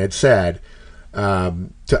Blanchard and had said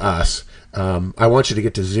to us, I want you to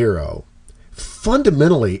get to 0.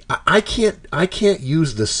 Fundamentally, I can't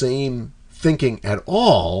use the same thinking at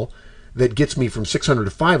all that gets me from 600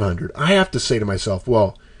 to 500. I have to say to myself,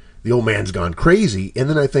 well, the old man's gone crazy. And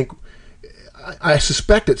then I think, I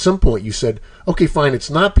suspect at some point you said, okay, fine,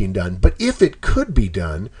 it's not being done. But if it could be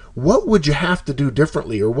done, what would you have to do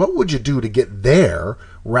differently? Or what would you do to get there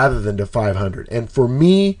rather than to 500? And for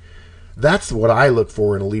me, that's what I look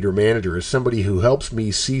for in a leader manager, is somebody who helps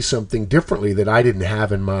me see something differently that I didn't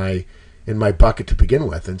have in my bucket to begin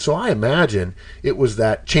with. And so I imagine it was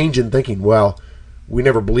that change in thinking. Well, we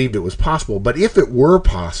never believed it was possible, but if it were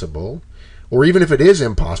possible, or even if it is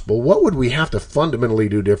impossible, what would we have to fundamentally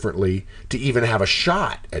do differently to even have a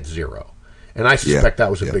shot at zero? And I suspect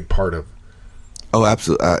that was a big part of. Oh,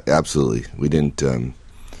 absolutely. We didn't.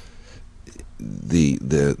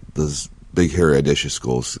 Those big, hairy, audacious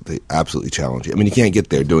goals, they absolutely challenge you. I mean, you can't get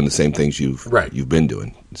there doing the same things you've been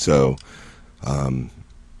doing. So,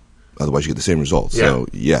 otherwise, you get the same results. Yeah. So,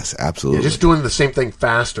 yes, absolutely. Yeah, just doing the same thing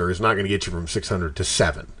faster is not going to get you from 600 to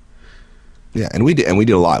 7. Yeah, and we did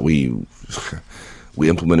a lot. We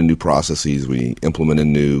implemented new processes. We implemented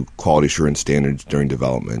new quality assurance standards during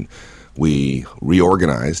development. We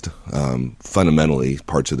reorganized fundamentally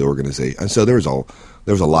parts of the organization, and so there was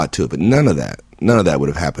a lot to it. But none of that would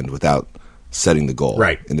have happened without setting the goal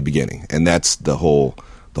in the beginning, and that's the whole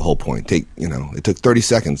point. It took 30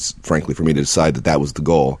 seconds, frankly, for me to decide that was the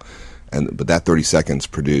goal, but that 30 seconds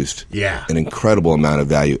produced an incredible amount of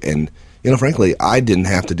value. And frankly, I didn't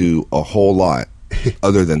have to do a whole lot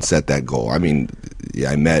other than set that goal. I mean,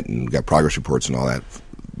 I met and got progress reports and all that,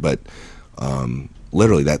 but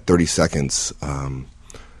literally that 30 seconds,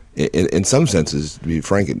 in some senses, to be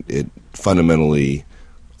frank, it fundamentally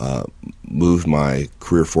moved my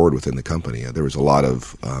career forward within the company. There was a lot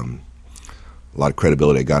of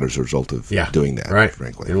credibility I got as a result of doing that,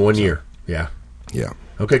 frankly. In 1 year. Yeah. Yeah.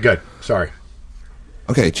 Okay, good. Sorry.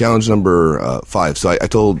 Okay, challenge number 5. So I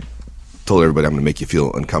told everybody I'm going to make you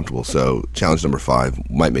feel uncomfortable. So challenge number 5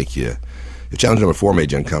 might make you. If challenge number 4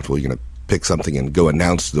 made you uncomfortable, you're going to pick something and go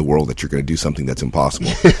announce to the world that you're going to do something that's impossible.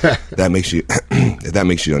 If that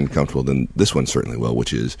makes you uncomfortable, then this one certainly will.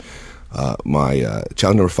 Which is my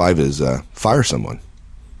challenge number 5 is fire someone,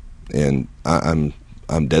 and I'm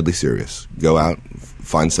deadly serious. Go out,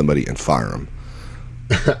 find somebody, and fire them.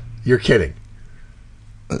 You're kidding.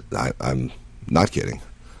 I'm not kidding.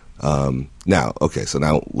 Now, okay, so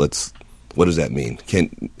now what does that mean?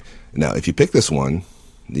 Now, if you pick this one,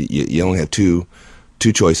 you only have two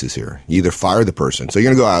choices here. You either fire the person. So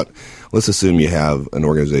you're going to go out, let's assume you have an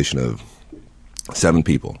organization of 7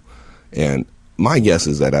 people. And my guess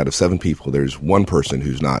is that out of 7 people, there's one person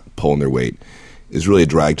who's not pulling their weight, is really a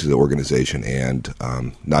drag to the organization, and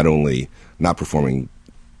not only not performing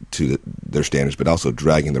to their standards, but also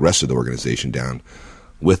dragging the rest of the organization down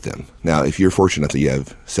with them. Now, if you're fortunate enough that you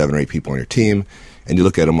have 7 or 8 people on your team, and you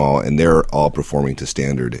look at them all, and they're all performing to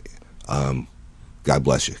standard, God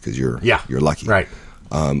bless you, because you're lucky. Right.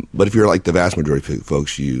 But if you're like the vast majority of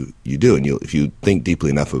folks, you do, and if you think deeply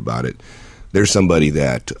enough about it, there's somebody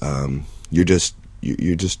that you're just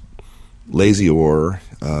lazy or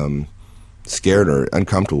scared or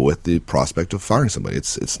uncomfortable with the prospect of firing somebody.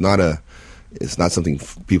 It's not something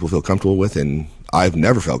people feel comfortable with, and I've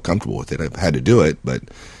never felt comfortable with it. I've had to do it, but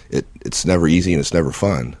it's never easy and it's never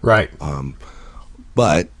fun. Right.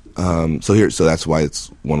 So that's why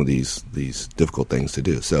it's one of these difficult things to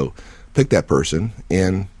do. So pick that person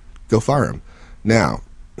and go fire them. Now,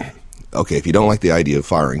 okay, if you don't like the idea of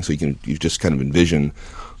firing, so you just kind of envision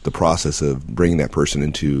the process of bringing that person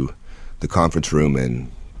into the conference room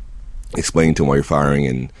and explaining to them why you're firing,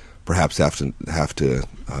 and perhaps have to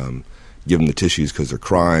give them the tissues because they're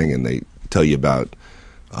crying, and they tell you about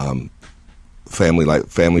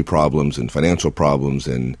family problems and financial problems,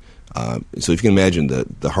 and so if you can imagine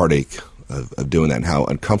the heartache of doing that and how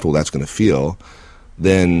uncomfortable that's going to feel,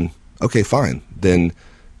 then okay, fine. Then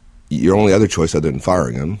your only other choice other than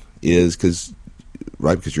firing them is because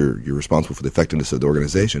you're responsible for the effectiveness of the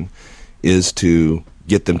organization, is to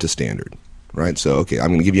get them to standard, right? So okay, I'm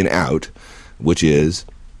going to give you an out, which is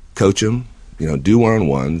coach them, do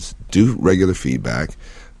one-on-ones, do regular feedback,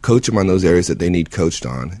 coach them on those areas that they need coached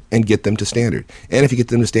on, and get them to standard. And if you get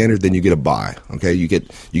them to standard, then you get a buy. Okay, you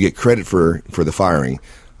get credit for the firing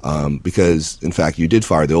because in fact you did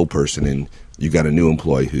fire the old person and you got a new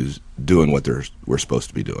employee who's doing what we're supposed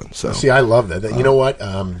to be doing. So see, I love that. You know what?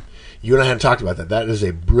 You and I had talked about that. That is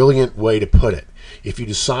a brilliant way to put it. If you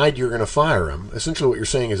decide you're going to fire them, essentially what you're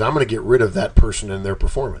saying is I'm going to get rid of that person and their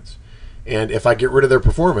performance. And if I get rid of their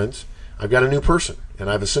performance, I've got a new person, and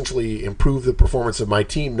I've essentially improved the performance of my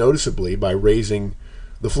team noticeably by raising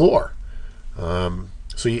the floor. So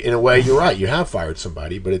in a way, you're right. You have fired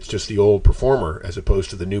somebody, but it's just the old performer as opposed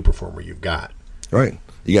to the new performer you've got. Right.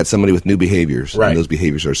 You got somebody with new behaviors, and those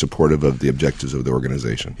behaviors are supportive of the objectives of the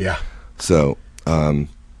organization. Yeah. So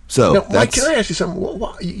now, Mike, can I ask you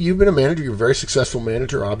something? You've been a manager. You're a very successful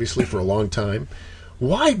manager, obviously, for a long time.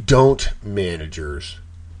 Why don't managers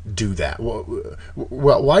do that? Well,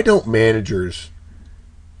 why don't managers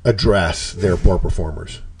address their poor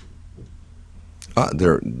performers?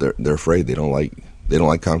 They're afraid. They don't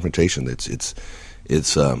like confrontation. It's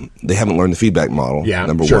they haven't learned the feedback model. Yeah,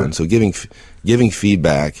 number sure. one. So giving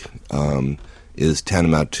feedback is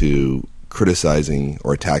tantamount to criticizing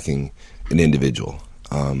or attacking an individual.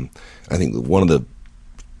 I think one of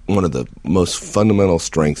the most fundamental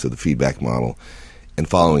strengths of the feedback model and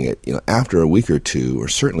following it, after a week or two, or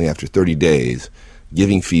certainly after 30 days,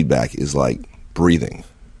 giving feedback is like breathing.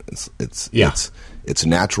 It's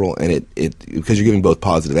natural, and it because you're giving both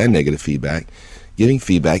positive and negative feedback. Giving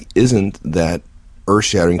feedback isn't that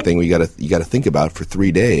earth-shattering thing where you got to think about for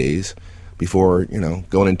 3 days before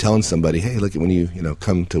going and telling somebody, hey, look, when you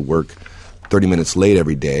come to work 30 minutes late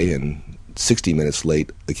every day and 60 minutes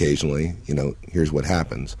late occasionally, here's what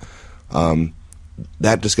happens.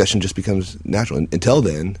 That discussion just becomes natural. Until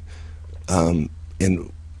then, and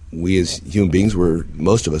we as human beings,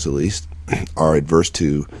 most of us at least, are adverse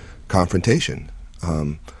to confrontation.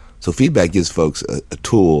 So feedback gives folks a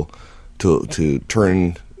tool to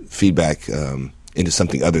turn feedback into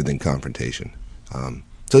something other than confrontation.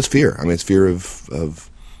 So it's fear. It's fear of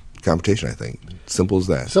confrontation, I think. Simple as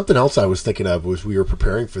that. Something else I was thinking of as we were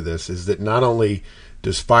preparing for this is that not only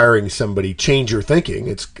does firing somebody change your thinking,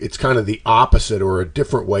 it's kind of the opposite or a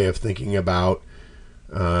different way of thinking about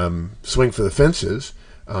swing for the fences,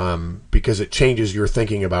 because it changes your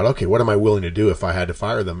thinking about, okay, what am I willing to do if I had to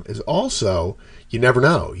fire them, is also, you never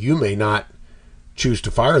know. You may not choose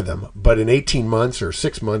to fire them, but in 18 months or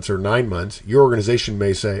 6 months or 9 months, your organization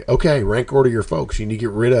may say, okay, rank order your folks. You need to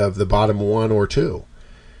get rid of the bottom 1 or 2.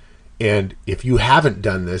 And if you haven't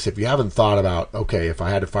done this, if you haven't thought about, okay, if I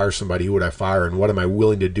had to fire somebody, who would I fire and what am I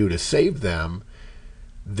willing to do to save them,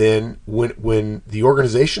 then when the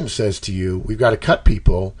organization says to you, we've got to cut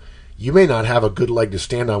people, you may not have a good leg to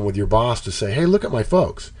stand on with your boss to say, hey, look at my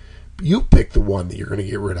folks. You pick the one that you're going to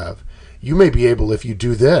get rid of. You may be able, if you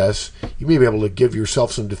do this, you may be able to give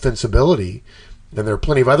yourself some defensibility. And there are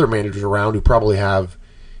plenty of other managers around who probably have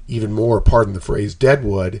even more, pardon the phrase,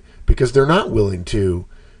 deadwood, because they're not willing to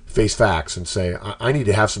face facts and say, I need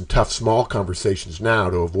to have some tough, small conversations now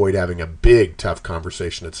to avoid having a big, tough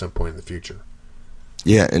conversation at some point in the future.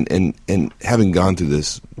 Yeah, and having gone through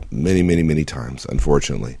this many, many, many times,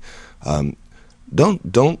 unfortunately,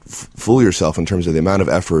 don't fool yourself in terms of the amount of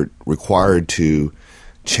effort required to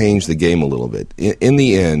change the game a little bit. In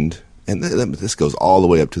the end, and this goes all the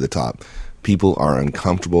way up to the top, people are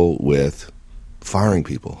uncomfortable with firing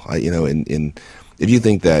people. And if you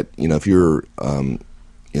think that, if you're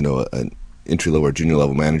an entry-level or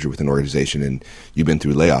junior-level manager with an organization and you've been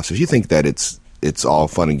through layoffs, if you think that it's all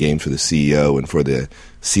fun and games for the CEO and for the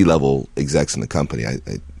C-level execs in the company,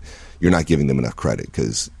 you're not giving them enough credit,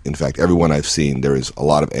 because, in fact, everyone I've seen, there is a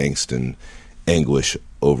lot of angst and anguish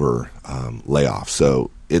over layoffs. So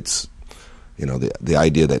it's, the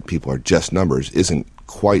idea that people are just numbers isn't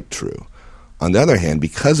quite true. On the other hand,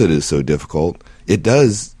 because it is so difficult, it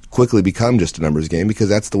does quickly become just a numbers game, because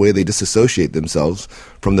that's the way they disassociate themselves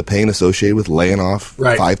from the pain associated with laying off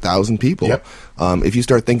 5,000 people. Yep. If you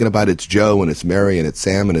start thinking about it's Joe and it's Mary and it's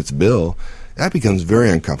Sam and it's Bill, that becomes very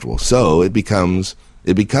uncomfortable. So it becomes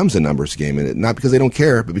a numbers game, and not because they don't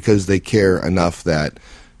care, but because they care enough that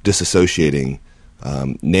disassociating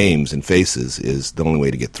names and faces is the only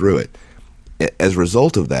way to get through it. As a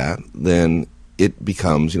result of that, then it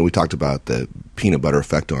becomes, we talked about the peanut butter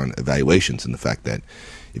effect on evaluations, and the fact that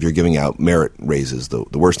if you're giving out merit raises, the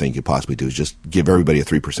worst thing you could possibly do is just give everybody a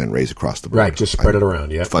 3% raise across the board. Right, just spread it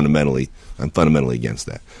around, yeah. I'm fundamentally against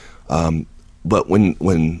that. But when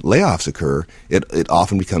layoffs occur, it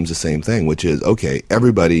often becomes the same thing, which is, okay,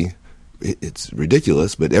 everybody, it's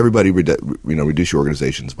ridiculous, but everybody reduce your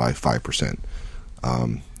organizations by 5%.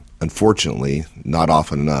 Unfortunately, not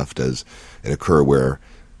often enough does it occur where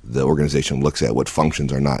the organization looks at what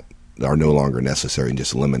functions are no longer necessary and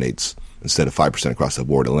just eliminates, instead of 5% across the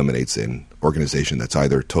board, eliminates an organization that's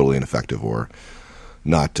either totally ineffective or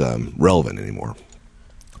not relevant anymore.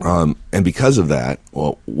 And because of that,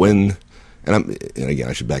 and again,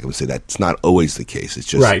 I should back up and say that's not always the case. It's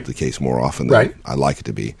just the case more often than I'd like it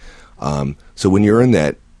to be. So when you're in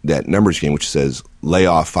that numbers game, which says lay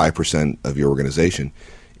off 5% of your organization,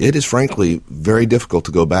 it is frankly very difficult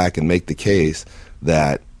to go back and make the case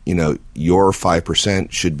that your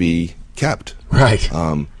 5% should be kept. Right.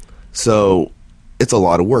 So it's a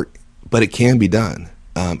lot of work, but it can be done.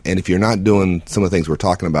 And if you're not doing some of the things we're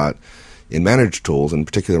talking about in manager tools, and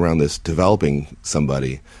particularly around this developing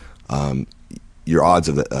somebody, your odds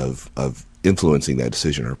of influencing that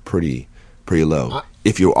decision are pretty low.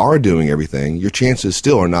 If you are doing everything, your chances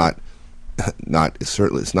still are not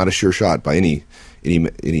it's not a sure shot by any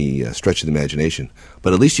stretch of the imagination.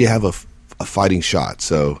 But at least you have a fighting shot.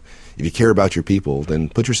 So if you care about your people, then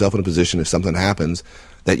put yourself in a position if something happens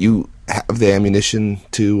that you have the ammunition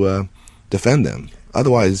to defend them.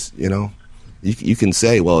 Otherwise, you can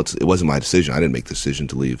say, well, it wasn't my decision. I didn't make the decision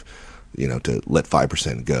to leave, to let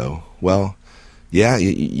 5% go. Well, yeah,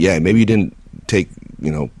 maybe you didn't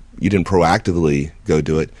you didn't proactively go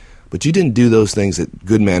do it, but you didn't do those things that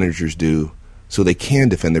good managers do so they can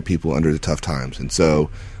defend their people under the tough times. And so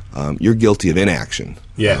you're guilty of inaction.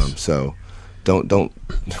 Yes. So don't.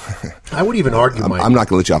 I would even argue, Mike. I'm not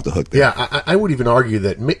going to let you off the hook there. Yeah, I would even argue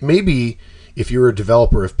that maybe if you're a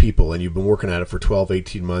developer of people and you've been working at it for 12,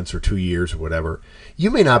 18 months or 2 years or whatever,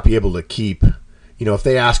 you may not be able to keep, if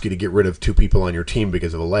they ask you to get rid of 2 people on your team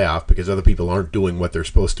because of a layoff, because other people aren't doing what they're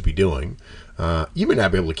supposed to be doing, you may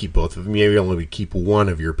not be able to keep both of them. You may only keep one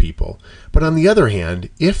of your people. But on the other hand,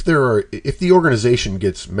 if the organization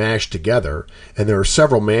gets mashed together and there are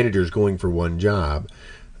several managers going for one job,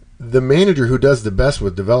 the manager who does the best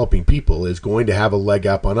with developing people is going to have a leg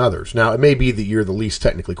up on others. Now, it may be that you're the least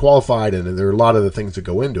technically qualified, and there are a lot of the things that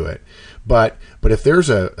go into it. But if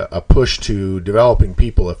there's a push to developing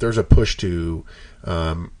people, if there's a push to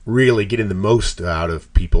really getting the most out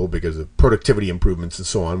of people because of productivity improvements and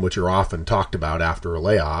so on, which are often talked about after a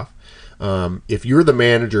layoff, if you're the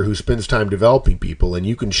manager who spends time developing people and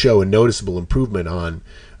you can show a noticeable improvement on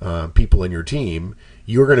people in your team,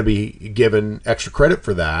 you're going to be given extra credit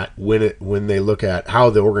for that when they look at how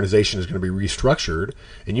the organization is going to be restructured,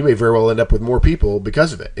 and you may very well end up with more people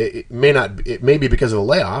because of it. It may be because of a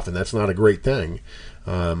layoff, and that's not a great thing.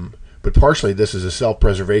 But partially, this is a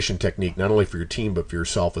self-preservation technique, not only for your team but for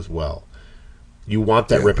yourself as well. You want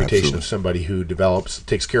that reputation of somebody who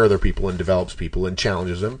takes care of their people and develops people and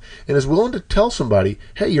challenges them, and is willing to tell somebody,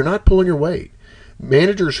 "Hey, you're not pulling your weight."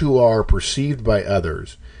 Managers who are perceived by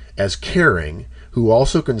others as caring, who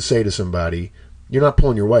also can say to somebody, "You're not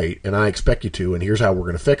pulling your weight, and I expect you to, and here's how we're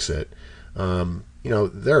going to fix it."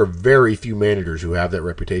 There are very few managers who have that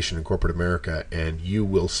reputation in corporate America, and you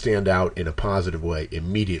will stand out in a positive way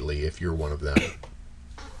immediately if you're one of them.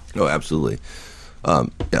 Oh, absolutely.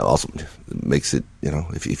 Also makes it,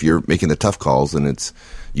 if you're making the tough calls, then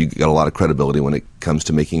you got a lot of credibility when it comes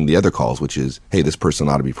to making the other calls, which is, hey, this person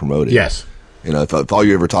ought to be promoted. Yes. If all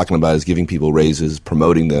you're ever talking about is giving people raises,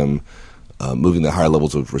 promoting them, moving to higher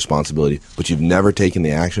levels of responsibility, but you've never taken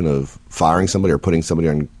the action of firing somebody or putting somebody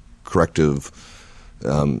on corrective,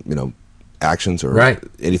 actions or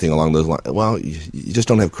anything along those lines, well, you just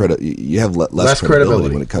don't have credit. You have less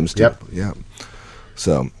credibility when it comes to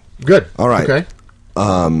So good. All right. Okay.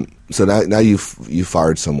 So now you've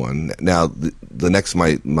fired someone. Now the next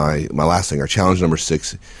my last thing, our challenge number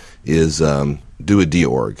 6 is do a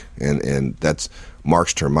de-org, and that's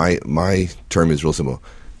Mark's term. My term is real simple.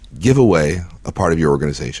 Give away a part of your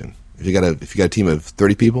organization. If you got a team of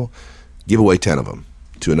 30 people, give away 10 of them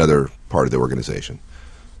to another part of the organization.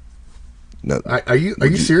 No, are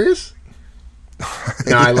you serious?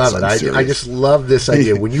 No, I love it. I just love this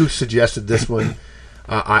idea. When you suggested this one,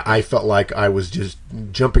 I felt like I was just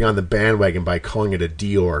jumping on the bandwagon by calling it a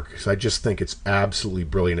de-org, because I just think it's absolutely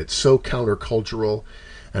brilliant. It's so countercultural,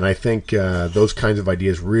 and I think those kinds of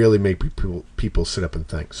ideas really make people sit up and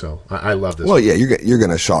think. So I love this. Well, yeah, you're going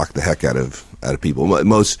to shock the heck out of people.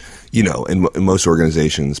 Most, in most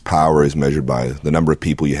organizations, power is measured by the number of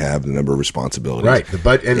people you have, the number of responsibilities. Right.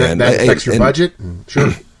 That affects your budget.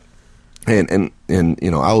 Sure. And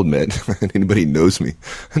I'll admit, anybody who knows me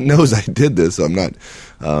knows I did this. So I'm not,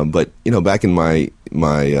 but back in my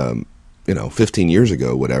 15 years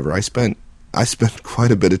ago, whatever, I spent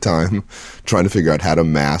quite a bit of time trying to figure out how to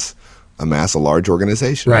amass a large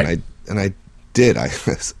organization. Right. And I did. I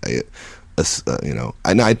think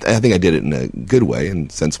I did it in a good way.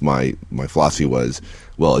 And since my philosophy was,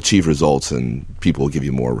 well, achieve results and people will give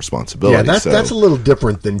you more responsibility. Yeah, that's a little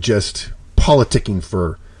different than just politicking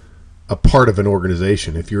for a part of an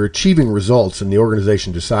organization. If you're achieving results and the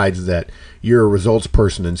organization decides that you're a results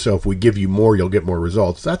person, and so if we give you more, you'll get more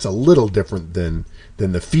results, that's a little different than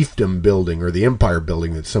the fiefdom building or the empire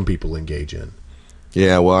building that some people engage in.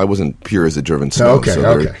 Yeah, well, I wasn't pure as a driven stone.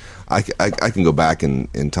 Okay. I can go back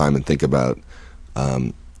in time and think about,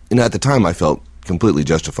 at the time I felt completely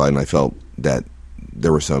justified, and I felt that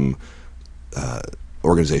there were some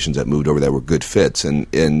organizations that moved over that were good fits, and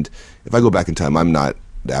if I go back in time, I'm not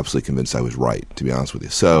absolutely convinced I was right, to be honest with you.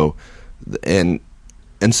 So, and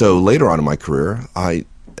so later on in my career, I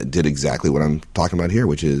did exactly what I'm talking about here,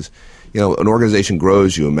 which is, an organization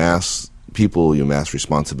grows, you amass people, you amass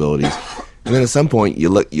responsibilities, and then at some point you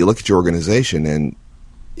look at your organization and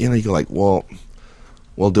you go like, well,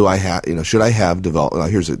 well, do I have, should I have developed?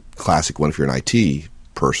 Here's a classic one if you're an IT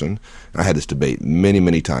person. I had this debate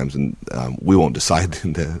many times, and we won't decide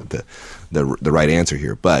the right answer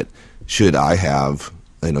here. But should I have,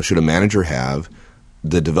 should a manager have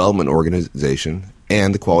the development organization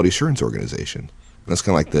and the quality assurance organization? And that's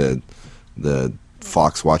kind of like the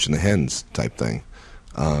fox watching the hens type thing.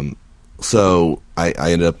 So I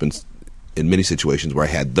ended up in many situations where I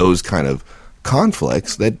had those kind of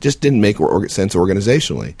conflicts that just didn't make sense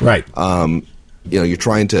organizationally. Right. You're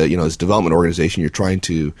trying to, as a development organization, you're trying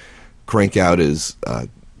to crank out as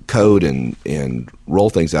code and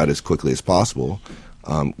roll things out as quickly as possible.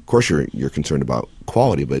 Of course, you're concerned about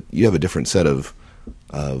quality, but you have a different set of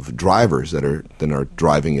drivers that are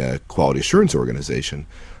driving a quality assurance organization.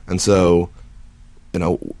 And so,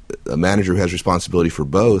 a manager who has responsibility for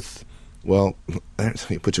both, well,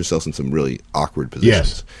 you put yourself in some really awkward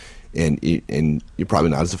positions. Yes. And you're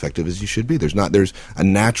probably not as effective as you should be. There's a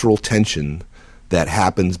natural tension that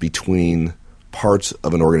happens between parts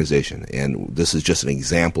of an organization, and this is just an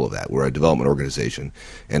example of that. We're a development organization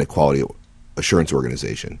and a quality assurance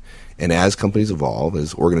organization, and as companies evolve,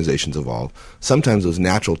 as organizations evolve, sometimes those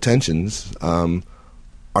natural tensions are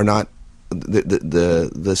not.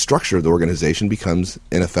 The structure of the organization becomes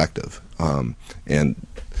ineffective, and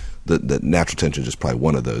the natural tension is just probably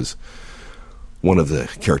one of the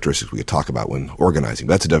characteristics we could talk about when organizing.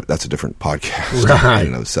 That's a different podcast right. in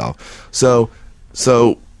and of itself.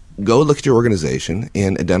 So go look at your organization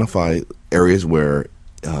and identify areas where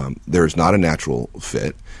there's not a natural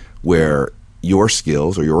fit, where your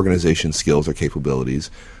skills or your organization's skills or capabilities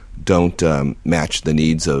don't match the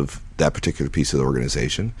needs of that particular piece of the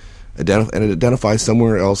organization. Identify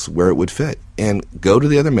somewhere else where it would fit, and go to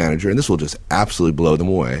the other manager, and this will just absolutely blow them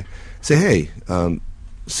away. Say, hey,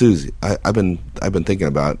 Susie, I've been thinking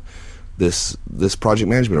about this project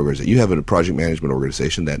management organization. You have a project management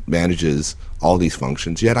organization that manages all these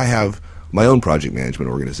functions, yet I have my own project management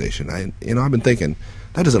organization. I've been thinking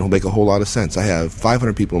that doesn't make a whole lot of sense. I have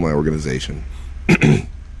 500 people in my organization.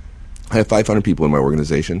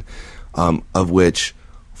 Of which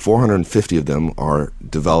 450 of them are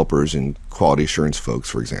developers and quality assurance folks,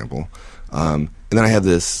 for example. And then I have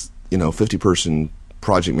this, 50-person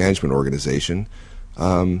project management organization.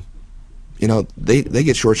 They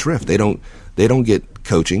get short shrift. They don't get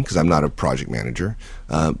coaching because I'm not a project manager.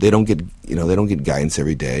 They don't get guidance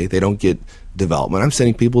every day. They don't get development. I'm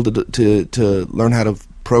sending people to learn how to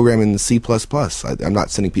program in C++. I'm not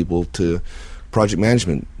sending people to project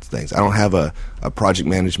management things. I don't have a project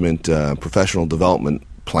management professional development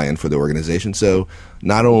plan for the organization. So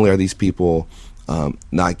not only are these people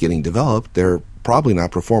not getting developed, they're probably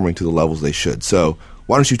not performing to the levels they should. So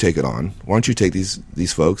why don't you take it on? Why don't you take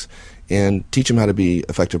these folks and teach them how to be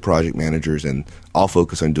effective project managers, and I'll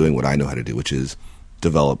focus on doing what I know how to do, which is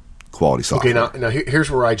develop quality software. Okay, now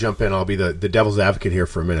here's where I jump in. I'll be the devil's advocate here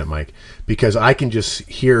for a minute, Mike, because I can just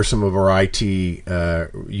hear some of our IT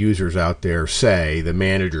users out there say, the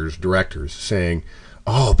managers, directors, saying,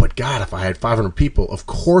 oh, but God, if I had 500 people, of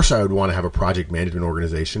course I would want to have a project management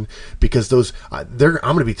organization, because those I'm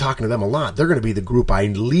going to be talking to them a lot. They're going to be the group I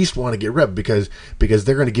least want to get rid of because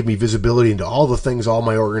they're going to give me visibility into all the things all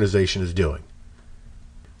my organization is doing.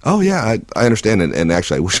 Oh, yeah, I understand. And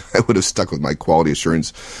actually, I wish I would have stuck with my quality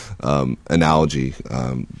assurance analogy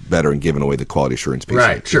better and given away the quality assurance piece.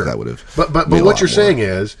 Right, sure. That would have but what you're saying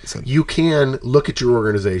is you can look at your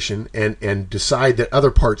organization and decide that other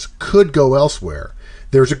parts could go elsewhere.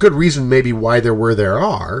 There's a good reason maybe why they're where they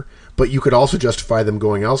are, but you could also justify them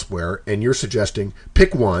going elsewhere, and you're suggesting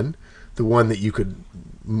pick one, the one that you could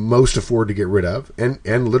most afford to get rid of,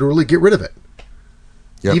 and literally get rid of it.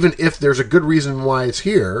 Yep. Even if there's a good reason why it's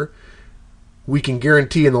here, we can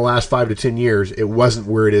guarantee in the last 5 to 10 years it wasn't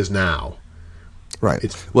where it is now.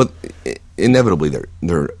 Right. Inevitably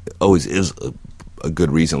there always is a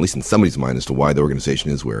good reason, at least in somebody's mind, as to why the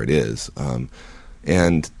organization is where it is.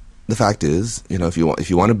 And the fact is, if you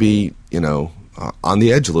want to be, on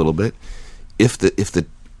the edge a little bit, if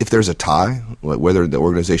there's a tie, whether the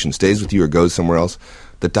organization stays with you or goes somewhere else,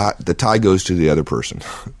 the tie goes to the other person,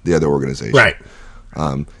 the other organization. Right.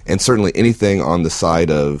 And certainly anything on the side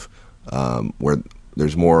of where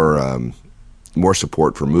there's more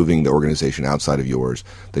support for moving the organization outside of yours,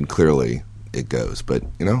 then clearly it goes. But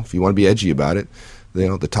if you want to be edgy about it,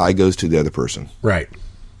 the tie goes to the other person. Right.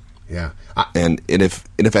 Yeah. And if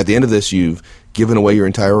at the end of this you've given away your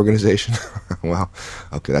entire organization, well,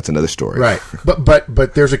 okay, that's another story. Right.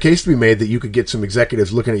 But there's a case to be made that you could get some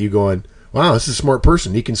executives looking at you going, wow, this is a smart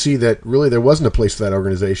person. He can see that really there wasn't a place for that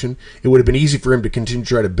organization. It would have been easy for him to continue to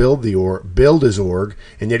try to build his org,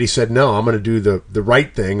 and yet he said, no, I'm going to do the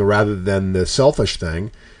right thing rather than the selfish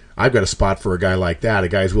thing. I've got a spot for a guy like that, a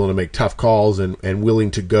guy who's willing to make tough calls and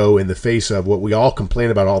willing to go in the face of what we all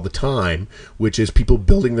complain about all the time, which is people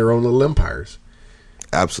building their own little empires.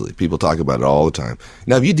 Absolutely. People talk about it all the time.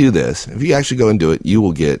 Now, if you do this, if you actually go and do it, you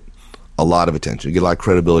will get a lot of attention. You get a lot of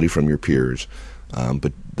credibility from your peers.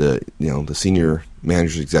 But the senior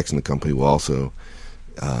managers, execs in the company will also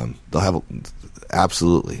they'll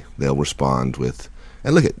respond with,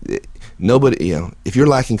 and look at nobody. If you're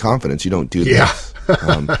lacking confidence, you don't do this.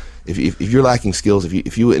 If you're lacking skills,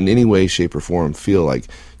 if you in any way, shape, or form feel like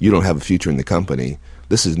you don't have a future in the company,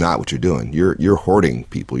 this is not what you're doing. You're hoarding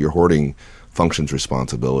people. You're hoarding functions,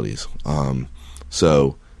 responsibilities.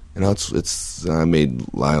 So it's I made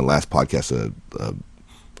last podcast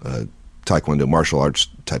a Taekwondo martial arts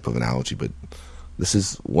type of analogy, but this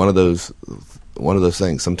is one of those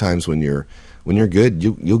things. Sometimes when you're good,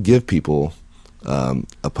 you'll give people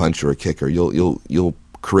a punch or a kick, or you'll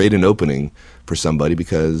create an opening for somebody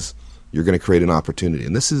because you're going to create an opportunity.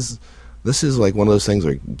 And this is like one of those things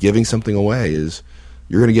where giving something away is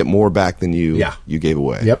you're going to get more back than you gave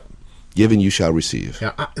away. Yep. Given you shall receive.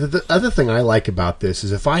 Yeah. The other thing I like about this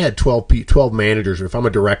is if I had 12 managers, or if I'm a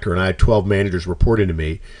director and I had 12 managers reporting to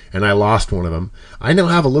me and I lost one of them, I now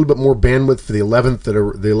have a little bit more bandwidth for the 11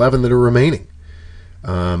 that are remaining.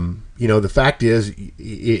 The fact is,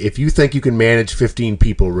 if you think you can manage 15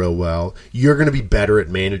 people real well, you're going to be better at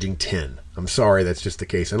managing 10. I'm sorry, that's just the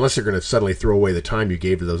case, unless you're going to suddenly throw away the time you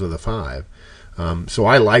gave to those other 5. So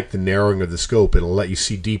I like the narrowing of the scope. It'll let you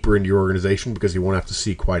see deeper into your organization because you won't have to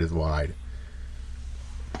see quite as wide.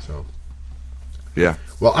 So, yeah.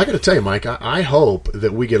 Well, I got to tell you, Mike, I hope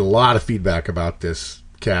that we get a lot of feedback about this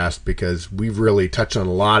cast because we've really touched on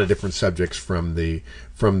a lot of different subjects from the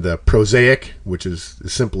prosaic, which is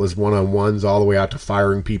as simple as one-on-ones, all the way out to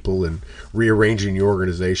firing people and rearranging your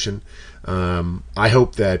organization. I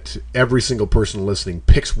hope that every single person listening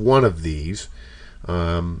picks one of these.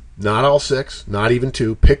 Not all 6, not even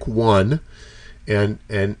 2. Pick one, and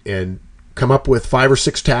come up with 5 or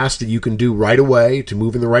 6 tasks that you can do right away to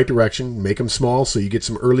move in the right direction. Make them small so you get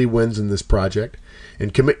some early wins in this project,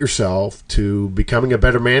 and commit yourself to becoming a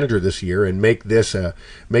better manager this year. And make this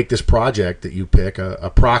project that you pick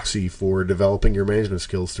a proxy for developing your management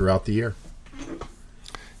skills throughout the year.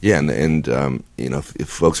 Yeah, and if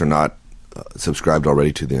folks are not subscribed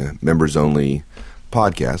already to the members only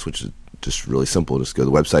podcast, which is just really simple. Just go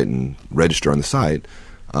to the website and register on the site.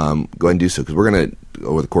 Go ahead and do so, because we're going to,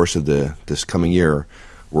 over the course of this coming year,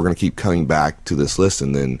 we're going to keep coming back to this list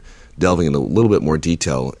and then delving in a little bit more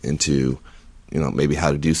detail into, maybe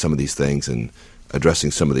how to do some of these things and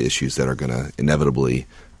addressing some of the issues that are going to inevitably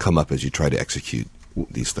come up as you try to execute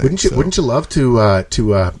these things. Wouldn't you love to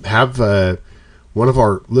have one of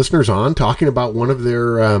our listeners on talking about one of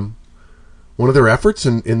their efforts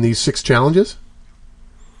in these 6 challenges?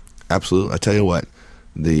 Absolutely. I tell you what,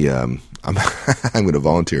 I'm going to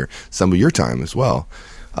volunteer some of your time as well.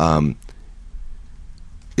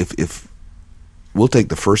 If we'll take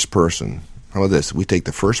the first person, how about this? We take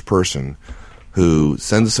the first person who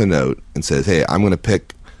sends us a note and says, "Hey, I'm going to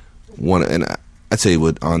pick one," and I'd say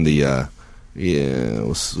on the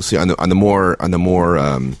we'll see on the more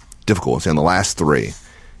difficult, we'll say on the last 3.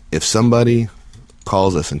 If somebody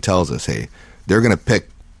calls us and tells us, "Hey, they're going to pick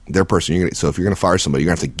their person," so if you're going to fire somebody, you're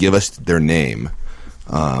going to have to give us their name.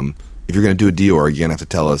 If you're going to do a deorg, you're going to have to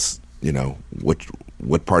tell us,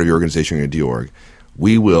 what part of your organization you're going to deorg.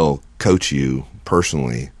 We will coach you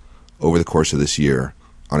personally over the course of this year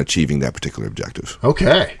on achieving that particular objective.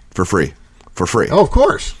 Okay. For free. Oh, of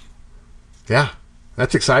course. Yeah,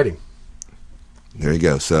 that's exciting. There you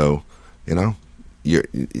go. So, now you're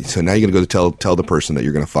going to go tell the person that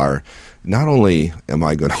you're going to fire. Not only am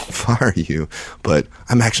I going to fire you, but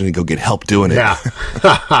I'm actually going to go get help doing it. Yeah.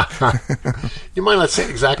 You might not say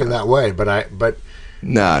it exactly that way, but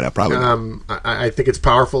no, probably not. I think it's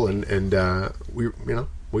powerful, and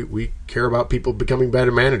we care about people becoming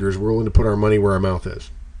better managers. We're willing to put our money where our mouth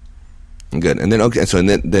is. Good. And then, okay, so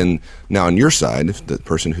then now on your side, if the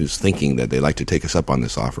person who's thinking that they'd like to take us up on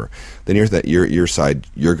this offer, then your side,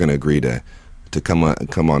 you're going to agree to come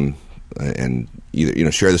on and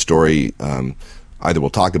either share the story. Either we'll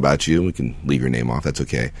talk about you, we can leave your name off, that's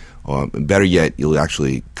okay. Better yet, you'll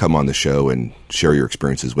actually come on the show and share your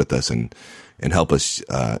experiences with us and help us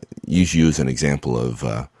use you as an example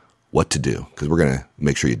of what to do, because we're going to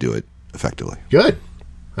make sure you do it effectively. Good.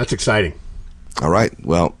 That's exciting. All right.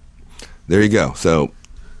 Well, there you go. So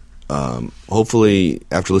hopefully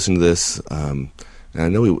after listening to this, And I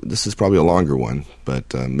know this is probably a longer one,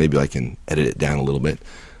 but maybe I can edit it down a little bit.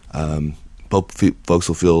 Hope folks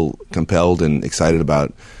will feel compelled and excited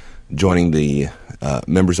about joining the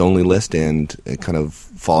members-only list and kind of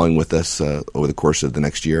following with us over the course of the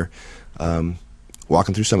next year,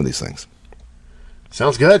 walking through some of these things.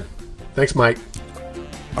 Sounds good. Thanks, Mike.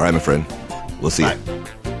 All right, my friend. We'll see Bye. you.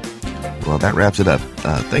 Well, that wraps it up.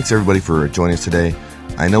 Thanks, everybody, for joining us today.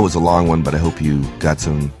 I know it was a long one, but I hope you got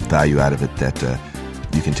some value out of it that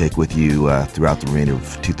you can take with you throughout the remainder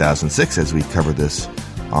of 2006 as we cover this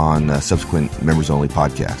on subsequent members-only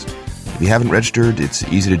podcast. If you haven't registered, it's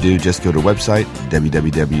easy to do. Just go to our website,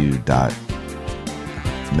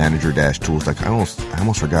 www.manager-tools.com. I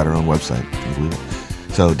almost forgot our own website. Can you believe it?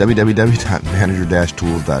 So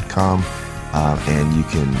www.manager-tools.com, and you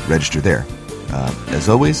can register there. As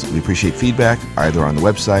always, we appreciate feedback either on the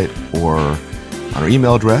website or on our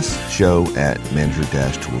email address,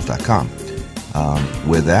 show@manager-tools.com.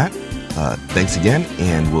 With that, thanks again,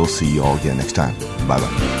 and we'll see you all again next time.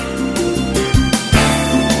 Bye-bye.